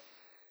for it.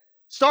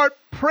 Start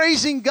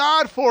praising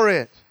God for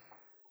it.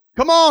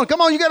 Come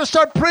on. You got to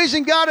start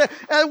praising God at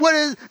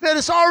that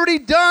it's already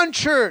done,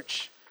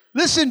 church.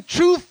 Listen,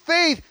 true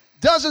faith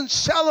doesn't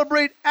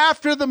celebrate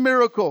after the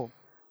miracle.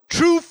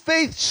 True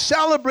faith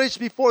celebrates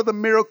before the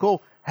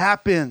miracle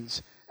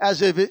happens,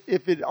 as if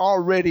it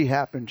already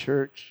happened,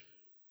 church.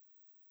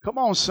 Come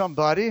on,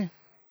 somebody.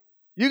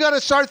 You got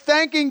to start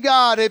thanking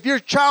God. If your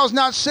child's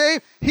not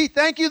saved,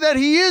 thank you that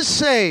he is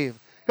saved.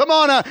 Come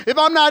on, if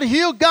I'm not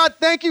healed, God,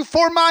 thank you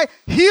for my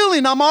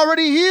healing. I'm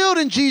already healed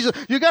in Jesus.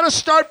 You got to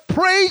start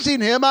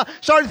praising Him,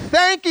 start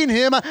thanking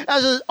Him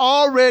as it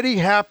already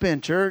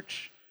happened,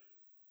 church.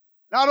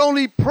 Not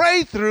only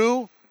pray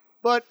through,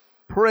 but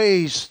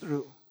praise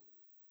through.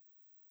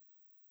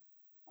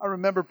 I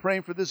remember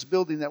praying for this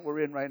building that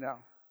we're in right now.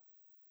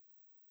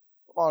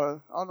 I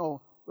don't know,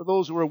 for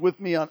those who were with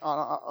me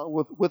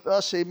with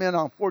us, amen,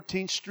 on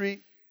 14th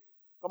Street.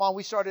 Come on,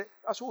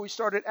 that's where we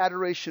started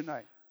Adoration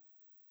Night.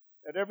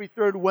 That every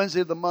third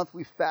Wednesday of the month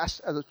we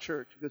fast as a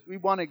church because we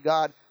wanted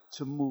God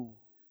to move.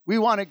 We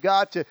wanted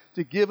God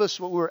to give us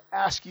what we were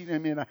asking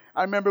Him in.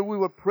 I remember we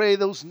would pray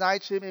those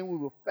nights, amen. We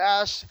would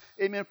fast,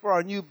 amen, for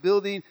our new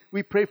building.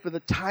 We pray for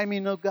the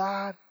timing of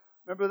God.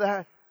 Remember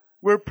that?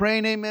 We're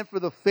praying, amen, for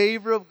the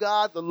favor of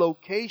God, the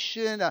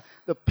location,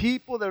 the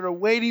people that are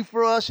waiting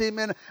for us,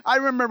 amen. I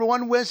remember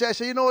one Wednesday I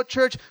said, you know what,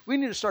 church? We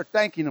need to start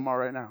thanking Him all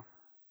right now.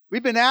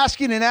 We've been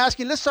asking and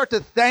asking. Let's start to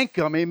thank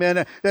Him,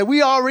 amen, that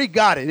we already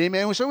got it,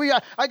 amen. So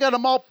I got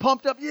them all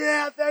pumped up.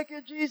 Yeah, thank you,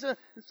 Jesus.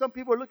 And some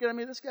people are looking at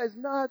me, this guy's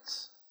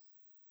nuts.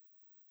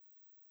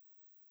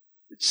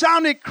 It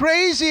sounded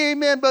crazy,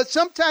 amen, but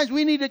sometimes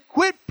we need to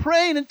quit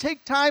praying and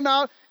take time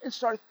out and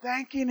start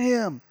thanking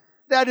Him.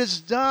 that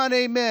is done.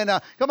 Amen.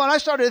 Come on, I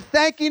started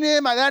thanking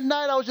Him. That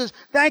night I was just,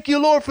 thank you,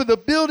 Lord, for the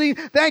building.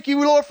 Thank you,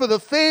 Lord, for the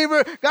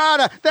favor.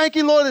 God, thank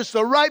you, Lord, it's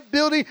the right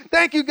building.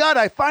 Thank you, God,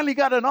 I finally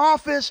got an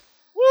office.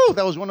 Woo,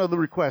 that was one of the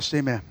requests.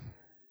 Amen.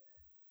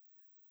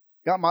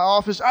 Got my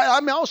office. I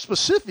was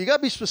specific. You got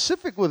to be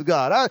specific with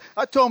God.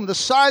 I told him the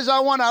size I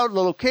want, the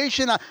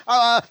location,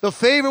 the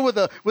favor with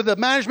the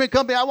management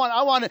company. I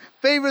want to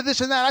favor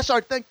this and that. I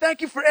started thinking, thank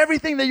you for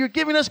everything that you're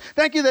giving us.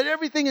 Thank you that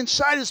everything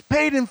inside is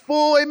paid in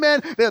full.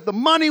 Amen. That the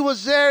money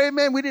was there.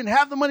 Amen. We didn't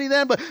have the money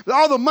then, but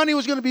all the money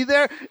was going to be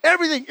there.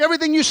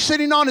 Everything you're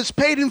sitting on is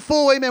paid in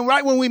full. Amen.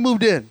 Right when we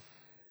moved in.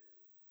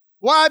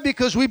 Why?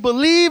 Because we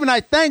believe, and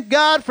I thank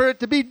God for it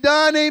to be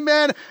done,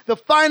 amen. The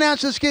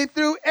finances came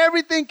through,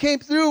 everything came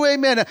through,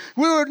 amen.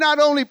 We were not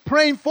only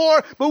praying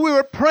for, but we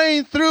were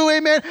praying through,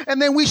 amen.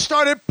 And then we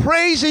started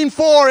praising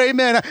for,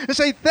 amen. And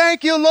say,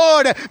 thank you,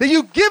 Lord, that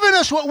you've given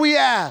us what we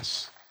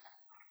asked.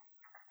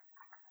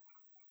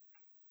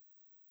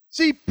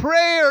 See,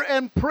 prayer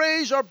and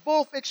praise are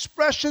both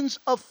expressions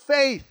of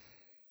faith.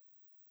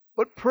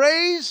 But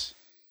praise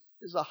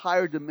is a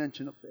higher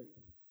dimension of faith.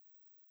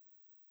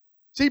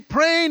 See,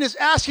 praying is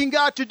asking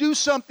God to do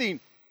something,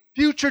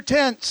 future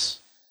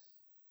tense.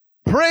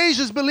 Praise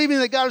is believing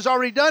that God has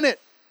already done it,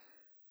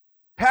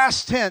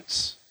 past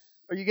tense.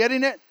 Are you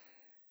getting it?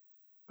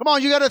 Come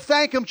on, you got to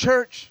thank Him,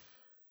 church.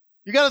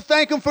 You got to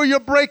thank Him for your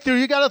breakthrough.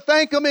 You got to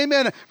thank Him,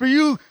 amen, for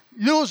you.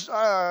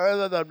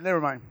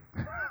 Never mind.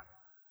 I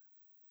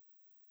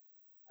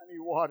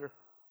need water.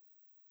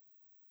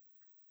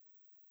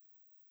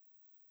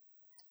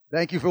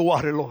 Thank you for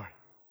water, Lord.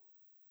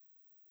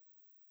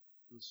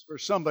 For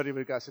somebody,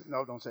 but God said,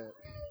 no, don't say it.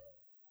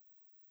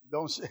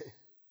 Don't say it.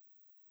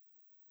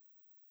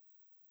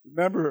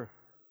 Remember,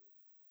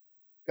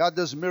 God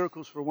does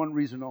miracles for one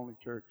reason only,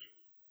 church.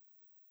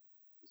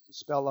 It's to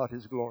spell out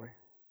His glory.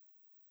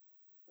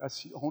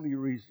 That's the only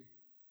reason.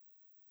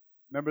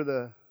 Remember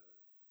the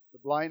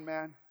blind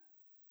man?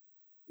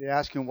 They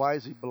asked him, why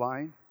is he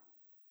blind?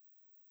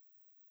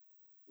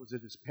 Was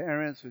it his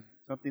parents or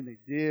something they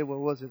did? What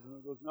was it?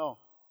 And he goes, no.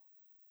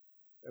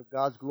 That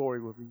God's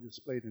glory will be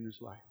displayed in his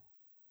life.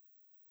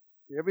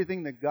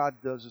 Everything that God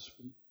does is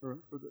for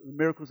the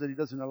miracles that He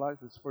does in our life,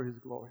 it's for His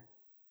glory.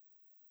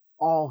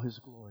 All His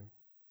glory.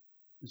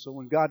 And so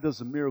when God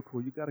does a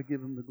miracle, you got to give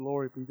Him the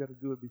glory, but you got to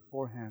do it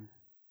beforehand,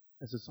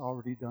 as it's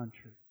already done,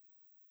 church.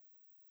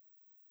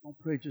 Don't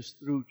pray just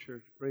through,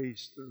 church.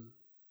 Praise through.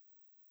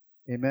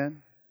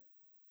 Amen?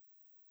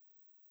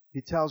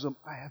 He tells them,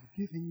 I have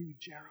given you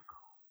Jericho.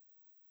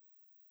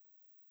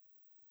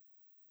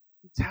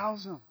 He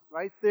tells them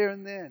right there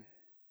and then,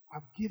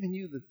 I've given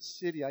you the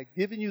city. I've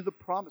given you the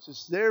promise.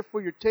 It's there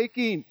for your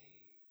taking.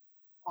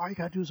 All you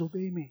got to do is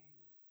obey me.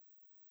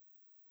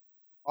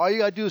 All you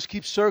got to do is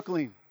keep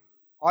circling.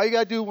 All you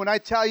got to do, when I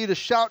tell you to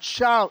shout,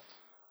 shout.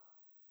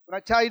 When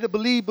I tell you to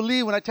believe,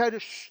 believe. When I tell you to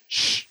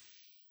shh.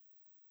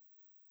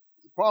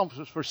 It's a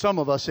problem for some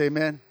of us,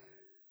 amen.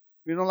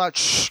 We don't like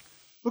shh.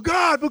 But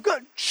God,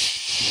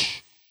 shh.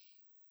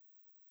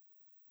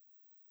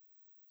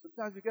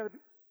 Sometimes you got to be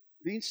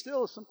being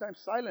still. Sometimes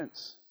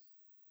silence.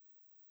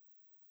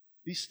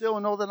 Be still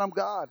and know that I'm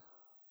God.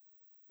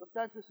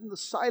 Sometimes it's in the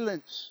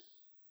silence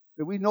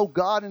that we know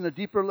God in a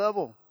deeper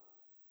level.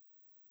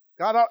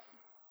 God,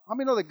 how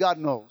many know that God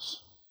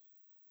knows?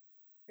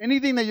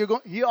 Anything that you're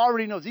going, He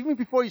already knows. Even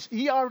before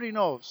He already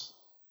knows.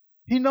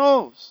 He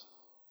knows.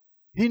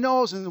 He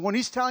knows. And when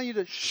He's telling you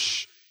to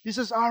shh, He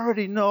says, I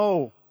already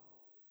know.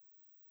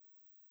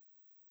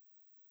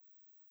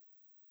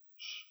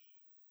 Shh.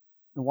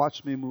 And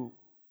watch me move.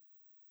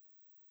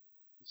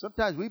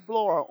 Sometimes we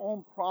blow our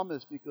own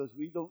promise because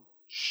we don't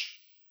shh.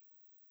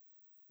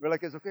 We're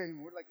like, it's okay.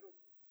 We're like,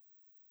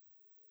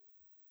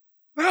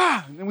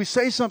 and then we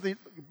say something.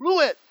 You blew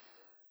it.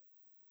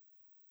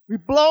 We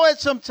blow it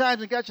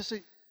sometimes, and God just say,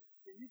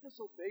 can you just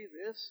obey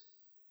this?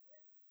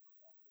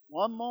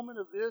 One moment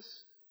of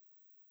this.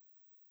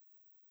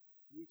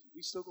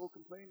 We still go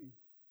complaining.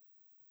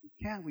 We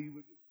can't. We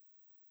would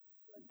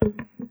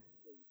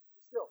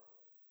still.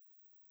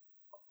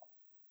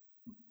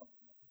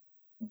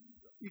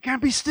 You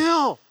can't be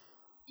still.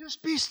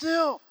 Just be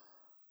still.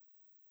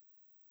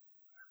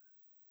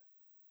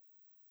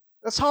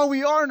 That's how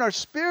we are in our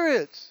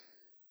spirits.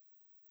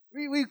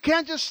 We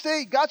can't just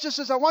stay. God just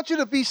says, I want you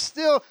to be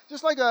still.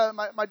 Just like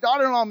my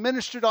daughter-in-law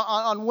ministered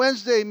on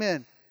Wednesday,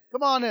 amen.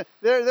 Come on,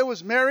 there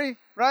was Mary,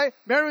 right?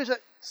 Mary was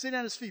sitting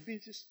on His feet, being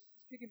just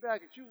kicking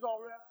back, and she was all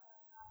around.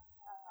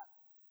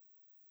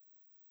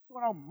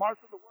 Going on,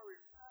 Martha the warrior.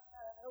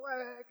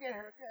 Get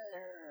her.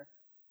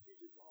 She's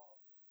just all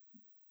in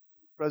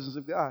the presence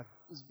of God,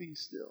 just being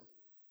still.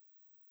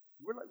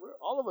 We're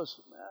all of us,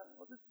 man.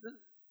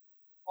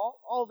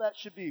 All that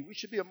should be. We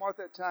should be a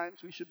Martha at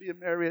times. We should be a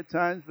Mary at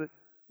times. But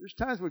there's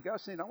times where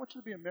God's saying, I want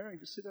you to be a Mary and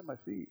just sit at my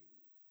feet.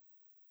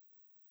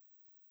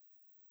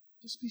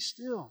 Just be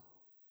still.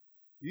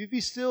 If you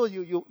be still,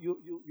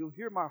 you'll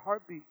hear my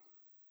heartbeat.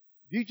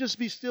 If you just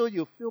be still,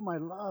 you'll feel my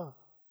love.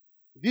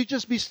 If you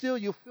just be still,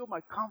 you'll feel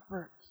my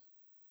comfort.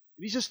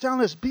 And He's just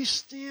telling us, be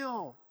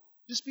still.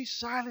 Just be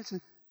silent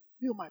and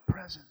Feel my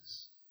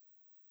presence.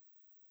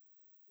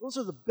 Those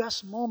are the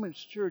best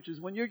moments, church, is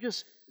when you're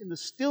just in the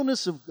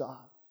stillness of God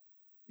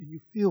and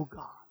you feel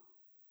God.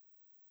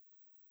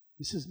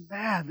 He says,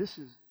 man, this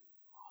is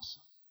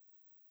awesome.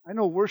 I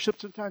know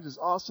worship sometimes is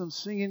awesome.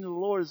 Singing to the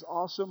Lord is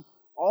awesome.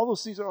 All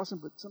those things are awesome.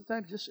 But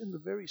sometimes just in the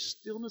very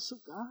stillness of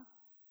God,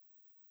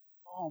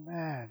 oh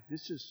man,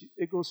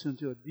 it goes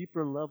into a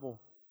deeper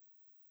level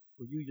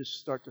where you just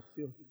start to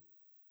feel Him.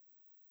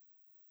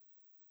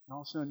 And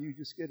all of a sudden you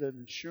just get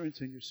an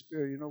assurance in your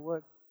spirit. You know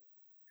what?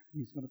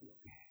 Everything's going to be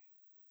okay.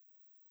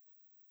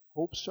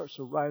 Hope starts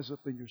to rise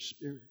up in your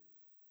spirit.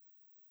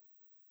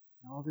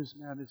 And all this,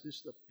 man, is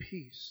just a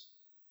peace.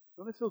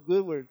 Don't it feel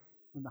good when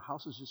the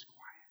house is just quiet?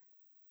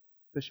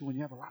 Especially when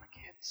you have a lot of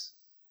kids.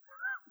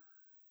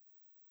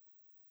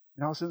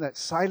 And all of a sudden that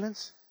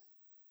silence.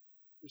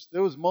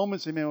 There was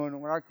moments, when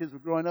our kids were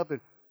growing up,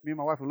 and me and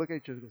my wife would look at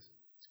each other and go,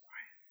 it's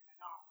quiet. I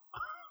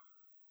know.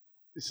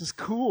 This is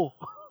cool.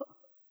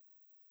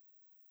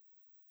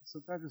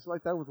 Sometimes it's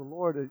like that with the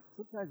Lord.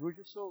 Sometimes we're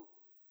just so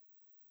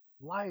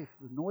life,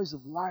 the noise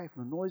of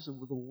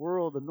the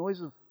world, the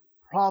noise of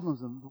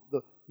problems, and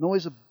the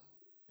noise of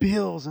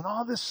bills and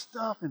all this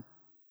stuff. And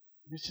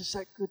it's just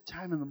that good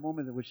time in the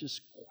moment that was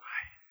just quiet.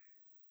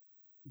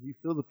 And you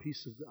feel the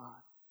peace of God.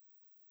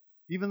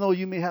 Even though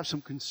you may have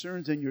some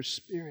concerns in your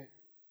spirit,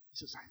 He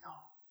says, I know.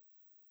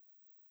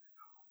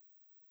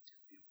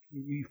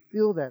 You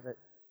feel that what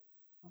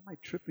am I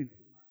tripping for?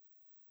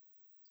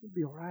 It's going to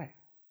be all right.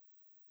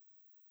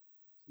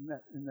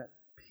 In that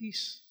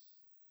peace,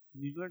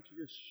 and you learn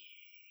to just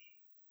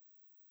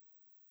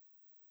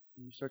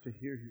and you start to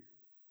hear Him.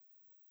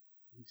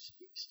 And He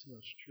speaks to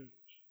us, church.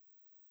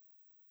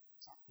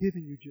 He's not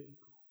giving you Jericho.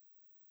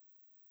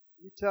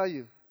 Let me tell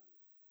you,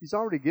 He's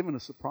already given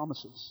us the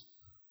promises.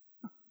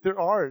 They're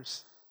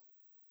ours.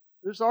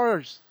 They're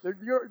ours.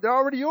 They're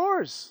already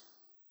yours.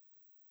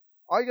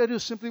 All you got to do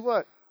is simply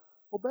what?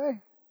 Obey.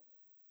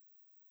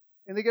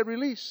 And they get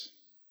released.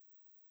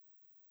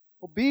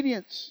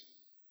 Obedience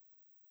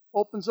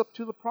opens up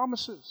to the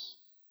promises.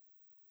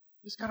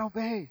 You just got to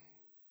obey.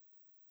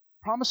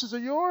 Promises are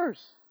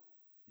yours.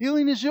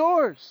 Healing is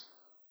yours.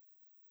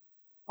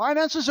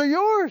 Finances are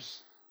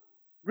yours.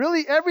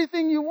 Really,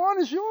 everything you want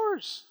is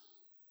yours.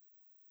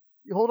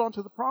 You hold on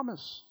to the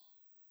promise.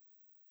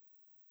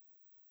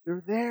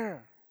 They're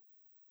there.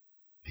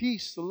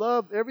 Peace, the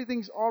love,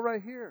 everything's all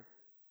right here.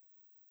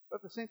 But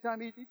at the same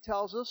time, He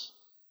tells us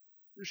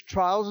there's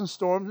trials and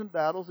storms and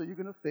battles that you're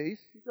going to face.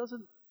 He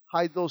doesn't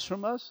hide those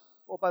from us.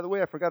 Oh, by the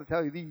way, I forgot to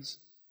tell you these.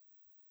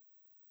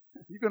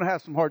 You're going to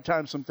have some hard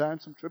times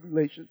sometimes, some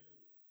tribulation.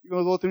 You're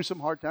going to go through some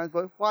hard times.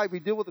 But why? We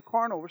deal with the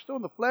carnal. We're still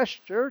in the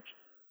flesh, church.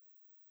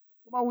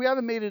 Come on, we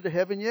haven't made it to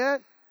heaven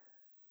yet.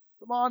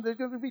 Come on, there's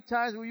going to be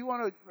times where you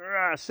want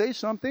to say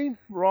something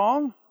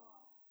wrong.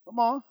 Come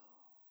on.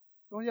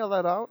 Don't yell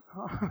that out.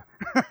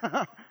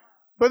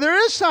 But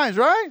there is times,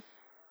 right?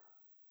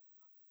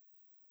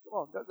 Come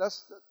on,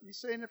 he's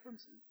saying it from...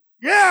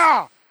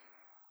 Yeah!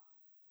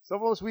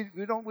 Some of us, we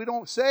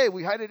don't say it.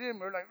 We hide it in.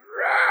 We're like,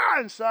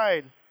 rah,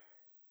 inside.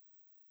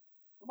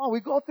 Come on, we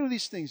go through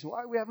these things.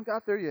 Why? We haven't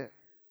got there yet.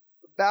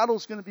 The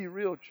battle's going to be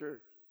real,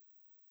 church.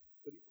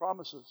 But He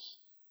promises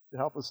to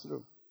help us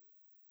through.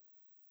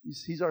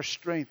 He's our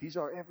strength. He's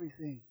our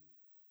everything.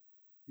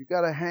 You've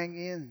got to hang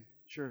in,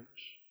 church.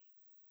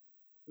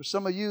 For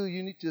some of you,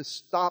 you need to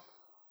stop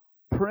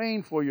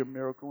praying for your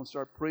miracle and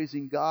start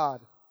praising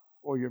God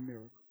for your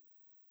miracle.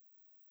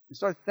 And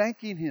start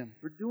thanking Him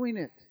for doing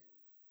it.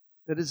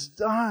 That it's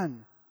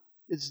done.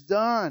 It's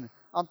done.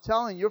 I'm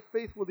telling you, your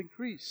faith will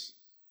increase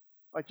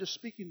by just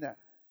speaking that.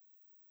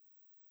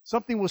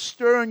 Something will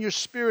stir in your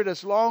spirit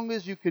as long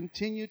as you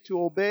continue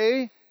to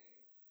obey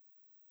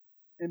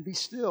and be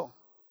still.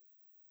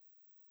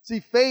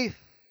 See, faith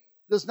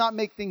does not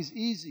make things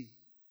easy.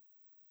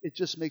 It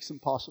just makes them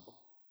possible.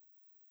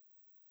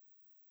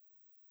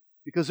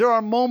 Because there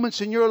are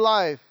moments in your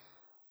life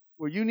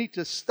where you need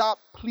to stop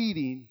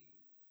pleading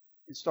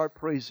and start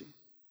praising.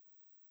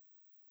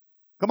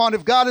 Come on,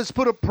 if God has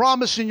put a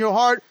promise in your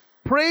heart,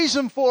 praise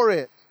Him for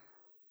it.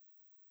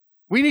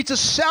 We need to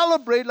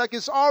celebrate like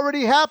it's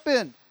already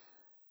happened.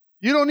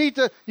 You need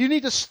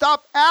to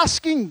stop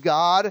asking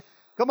God,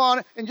 come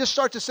on, and just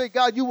start to say,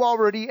 God, you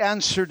already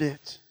answered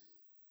it.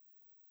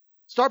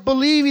 Start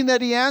believing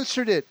that He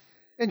answered it.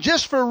 And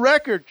just for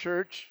record,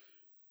 church,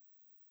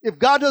 if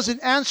God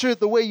doesn't answer it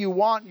the way you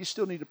want, you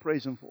still need to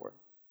praise Him for it.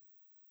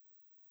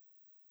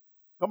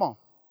 Come on.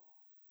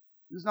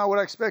 This is not what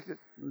I expected.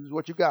 This is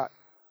what you got.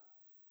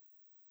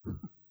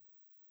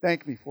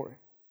 Thank me for it.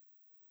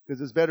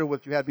 Because it's better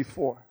what you had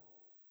before.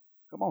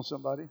 Come on,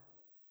 somebody.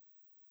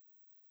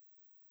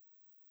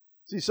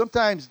 See,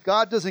 sometimes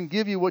God doesn't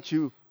give you what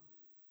you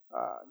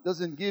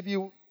doesn't give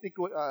you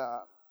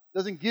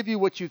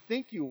what you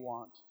think you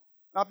want.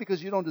 Not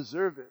because you don't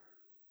deserve it,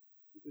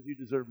 because you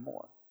deserve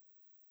more.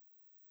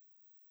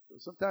 So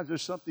sometimes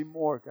there's something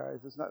more, guys.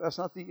 That's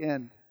not the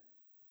end.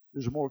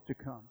 There's more to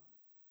come.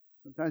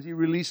 Sometimes He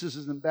releases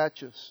us in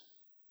batches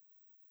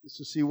just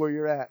to see where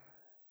you're at.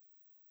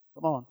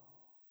 Come on.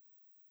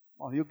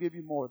 Oh, He'll give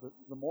you more.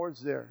 The more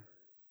is there.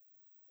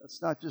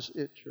 That's not just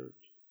it, church.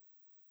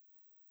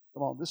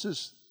 Come on, this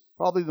is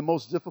probably the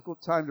most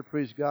difficult time to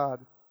praise God.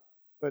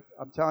 But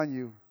I'm telling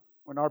you,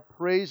 when our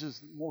praise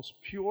is most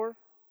pure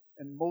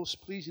and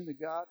most pleasing to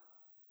God,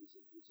 this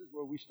is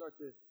where we start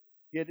to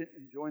get it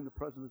and join the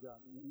presence of God.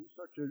 And when we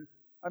start to,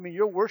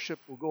 your worship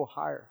will go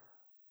higher.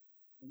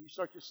 When you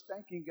start just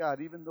thanking God,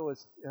 even though it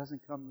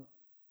hasn't come yet.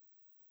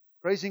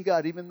 Praising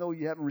God, even though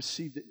you haven't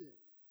received it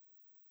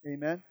yet.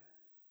 Amen?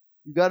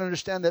 You've got to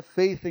understand that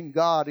faith in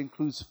God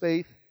includes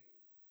faith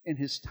in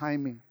His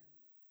timing.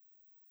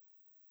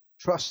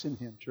 Trust in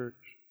Him, church.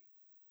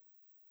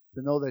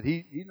 To know that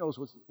He knows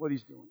what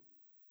He's doing.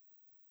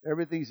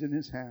 Everything's in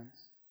His hands.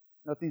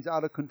 Nothing's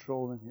out of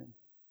control in Him.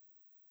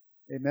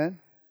 Amen?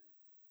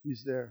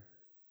 He's there.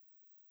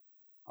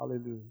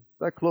 Hallelujah.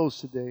 So I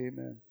close today,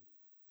 amen.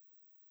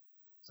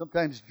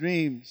 Sometimes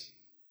dreams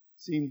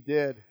seem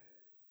dead,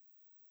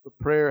 but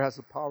prayer has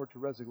the power to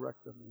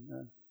resurrect them,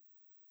 amen.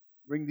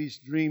 Bring these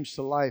dreams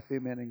to life,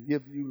 amen, and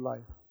give new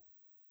life.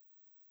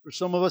 For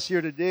some of us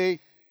here today,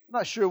 I'm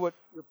not sure what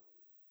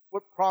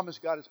promise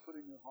God has put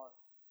in your heart.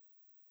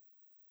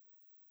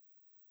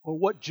 Or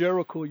what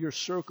Jericho you're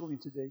circling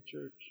today,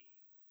 church.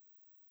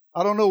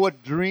 I don't know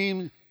what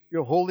dream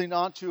you're holding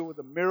on to or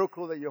the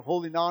miracle that you're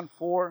holding on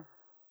for.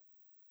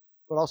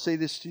 But I'll say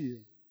this to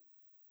you.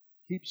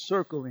 Keep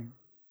circling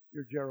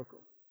your Jericho.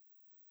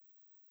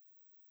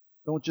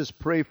 Don't just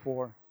pray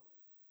for,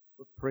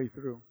 but pray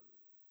through.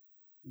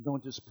 And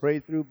don't just pray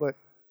through, but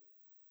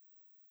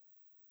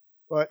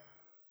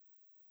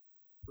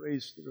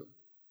praise through.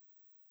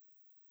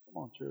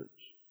 Come on, church.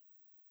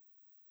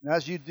 And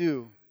as you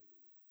do,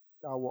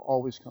 God will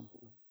always come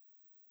through.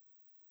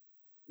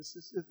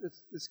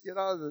 Let's get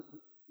out of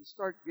let's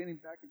start getting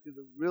back into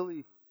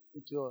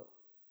a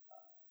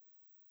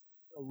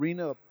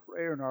arena of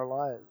prayer in our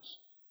lives.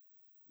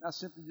 Not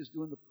simply just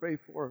doing the pray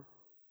for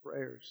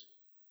prayers.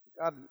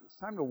 God, it's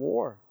time to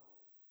war.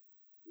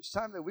 It's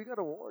time that we got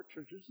to war,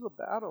 church. This is a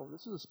battle.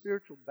 This is a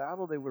spiritual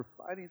battle that we're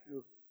fighting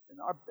through. And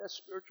our best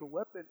spiritual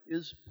weapon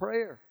is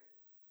prayer.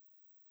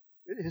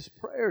 It is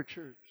prayer,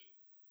 church.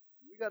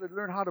 We got to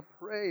learn how to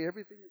pray.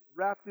 Everything is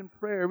wrapped in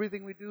prayer.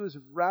 Everything we do is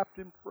wrapped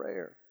in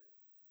prayer.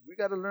 We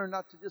got to learn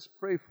not to just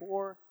pray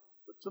for,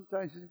 but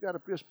sometimes you've got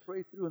to just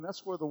pray through. And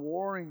that's where the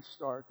warring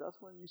starts.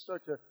 That's when you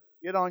start to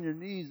get on your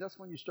knees. That's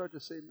when you start to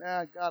say,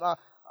 man, God,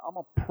 I'm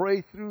going to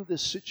pray through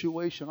this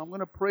situation. I'm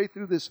going to pray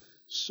through this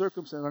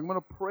circumstance. I'm going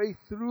to pray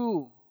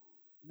through.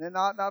 And then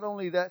not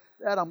only that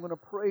I'm going to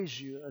praise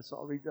you. That's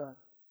already done.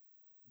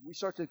 We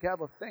start to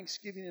have a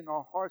thanksgiving in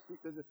our hearts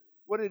because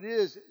what it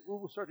is, we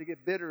will start to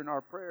get bitter in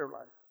our prayer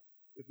life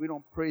if we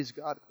don't praise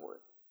God for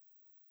it.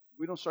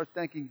 We don't start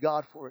thanking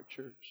God for it,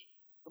 church.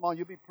 Come on,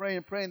 you'll be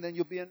praying, then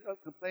you'll be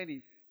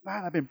complaining.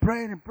 Man, I've been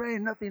praying and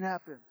praying, nothing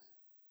happens.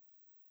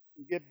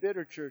 You get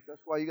bitter, church.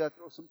 That's why you got to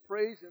throw some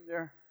praise in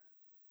there.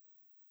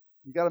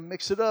 You got to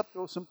mix it up,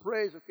 throw some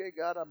praise. Okay,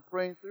 God, I'm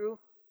praying through.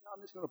 Now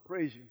I'm just going to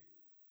praise you.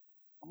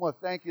 I'm going to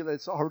thank you that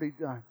it's already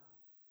done.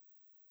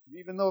 And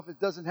even though if it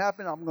doesn't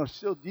happen, I'm going to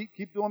still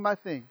keep doing my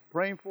thing.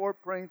 Praying for it,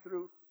 praying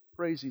through,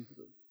 praising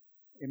through.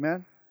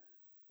 Amen?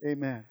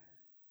 Amen.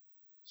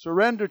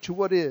 Surrender to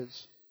what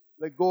is.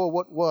 Let go of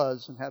what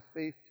was and have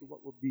faith to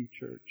what will be,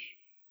 church.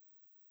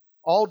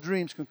 All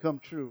dreams can come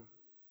true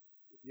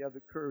if you have the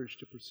courage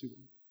to pursue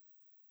them.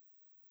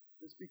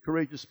 Let's be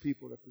courageous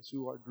people that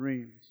pursue our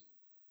dreams.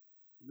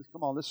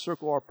 Let's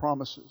circle our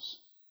promises.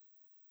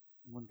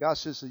 And when God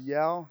says to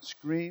yell,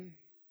 scream,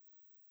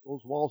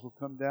 those walls will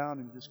come down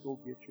and just go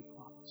get your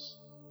promise.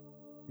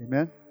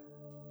 Amen?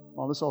 Come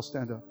on, let's all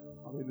stand up.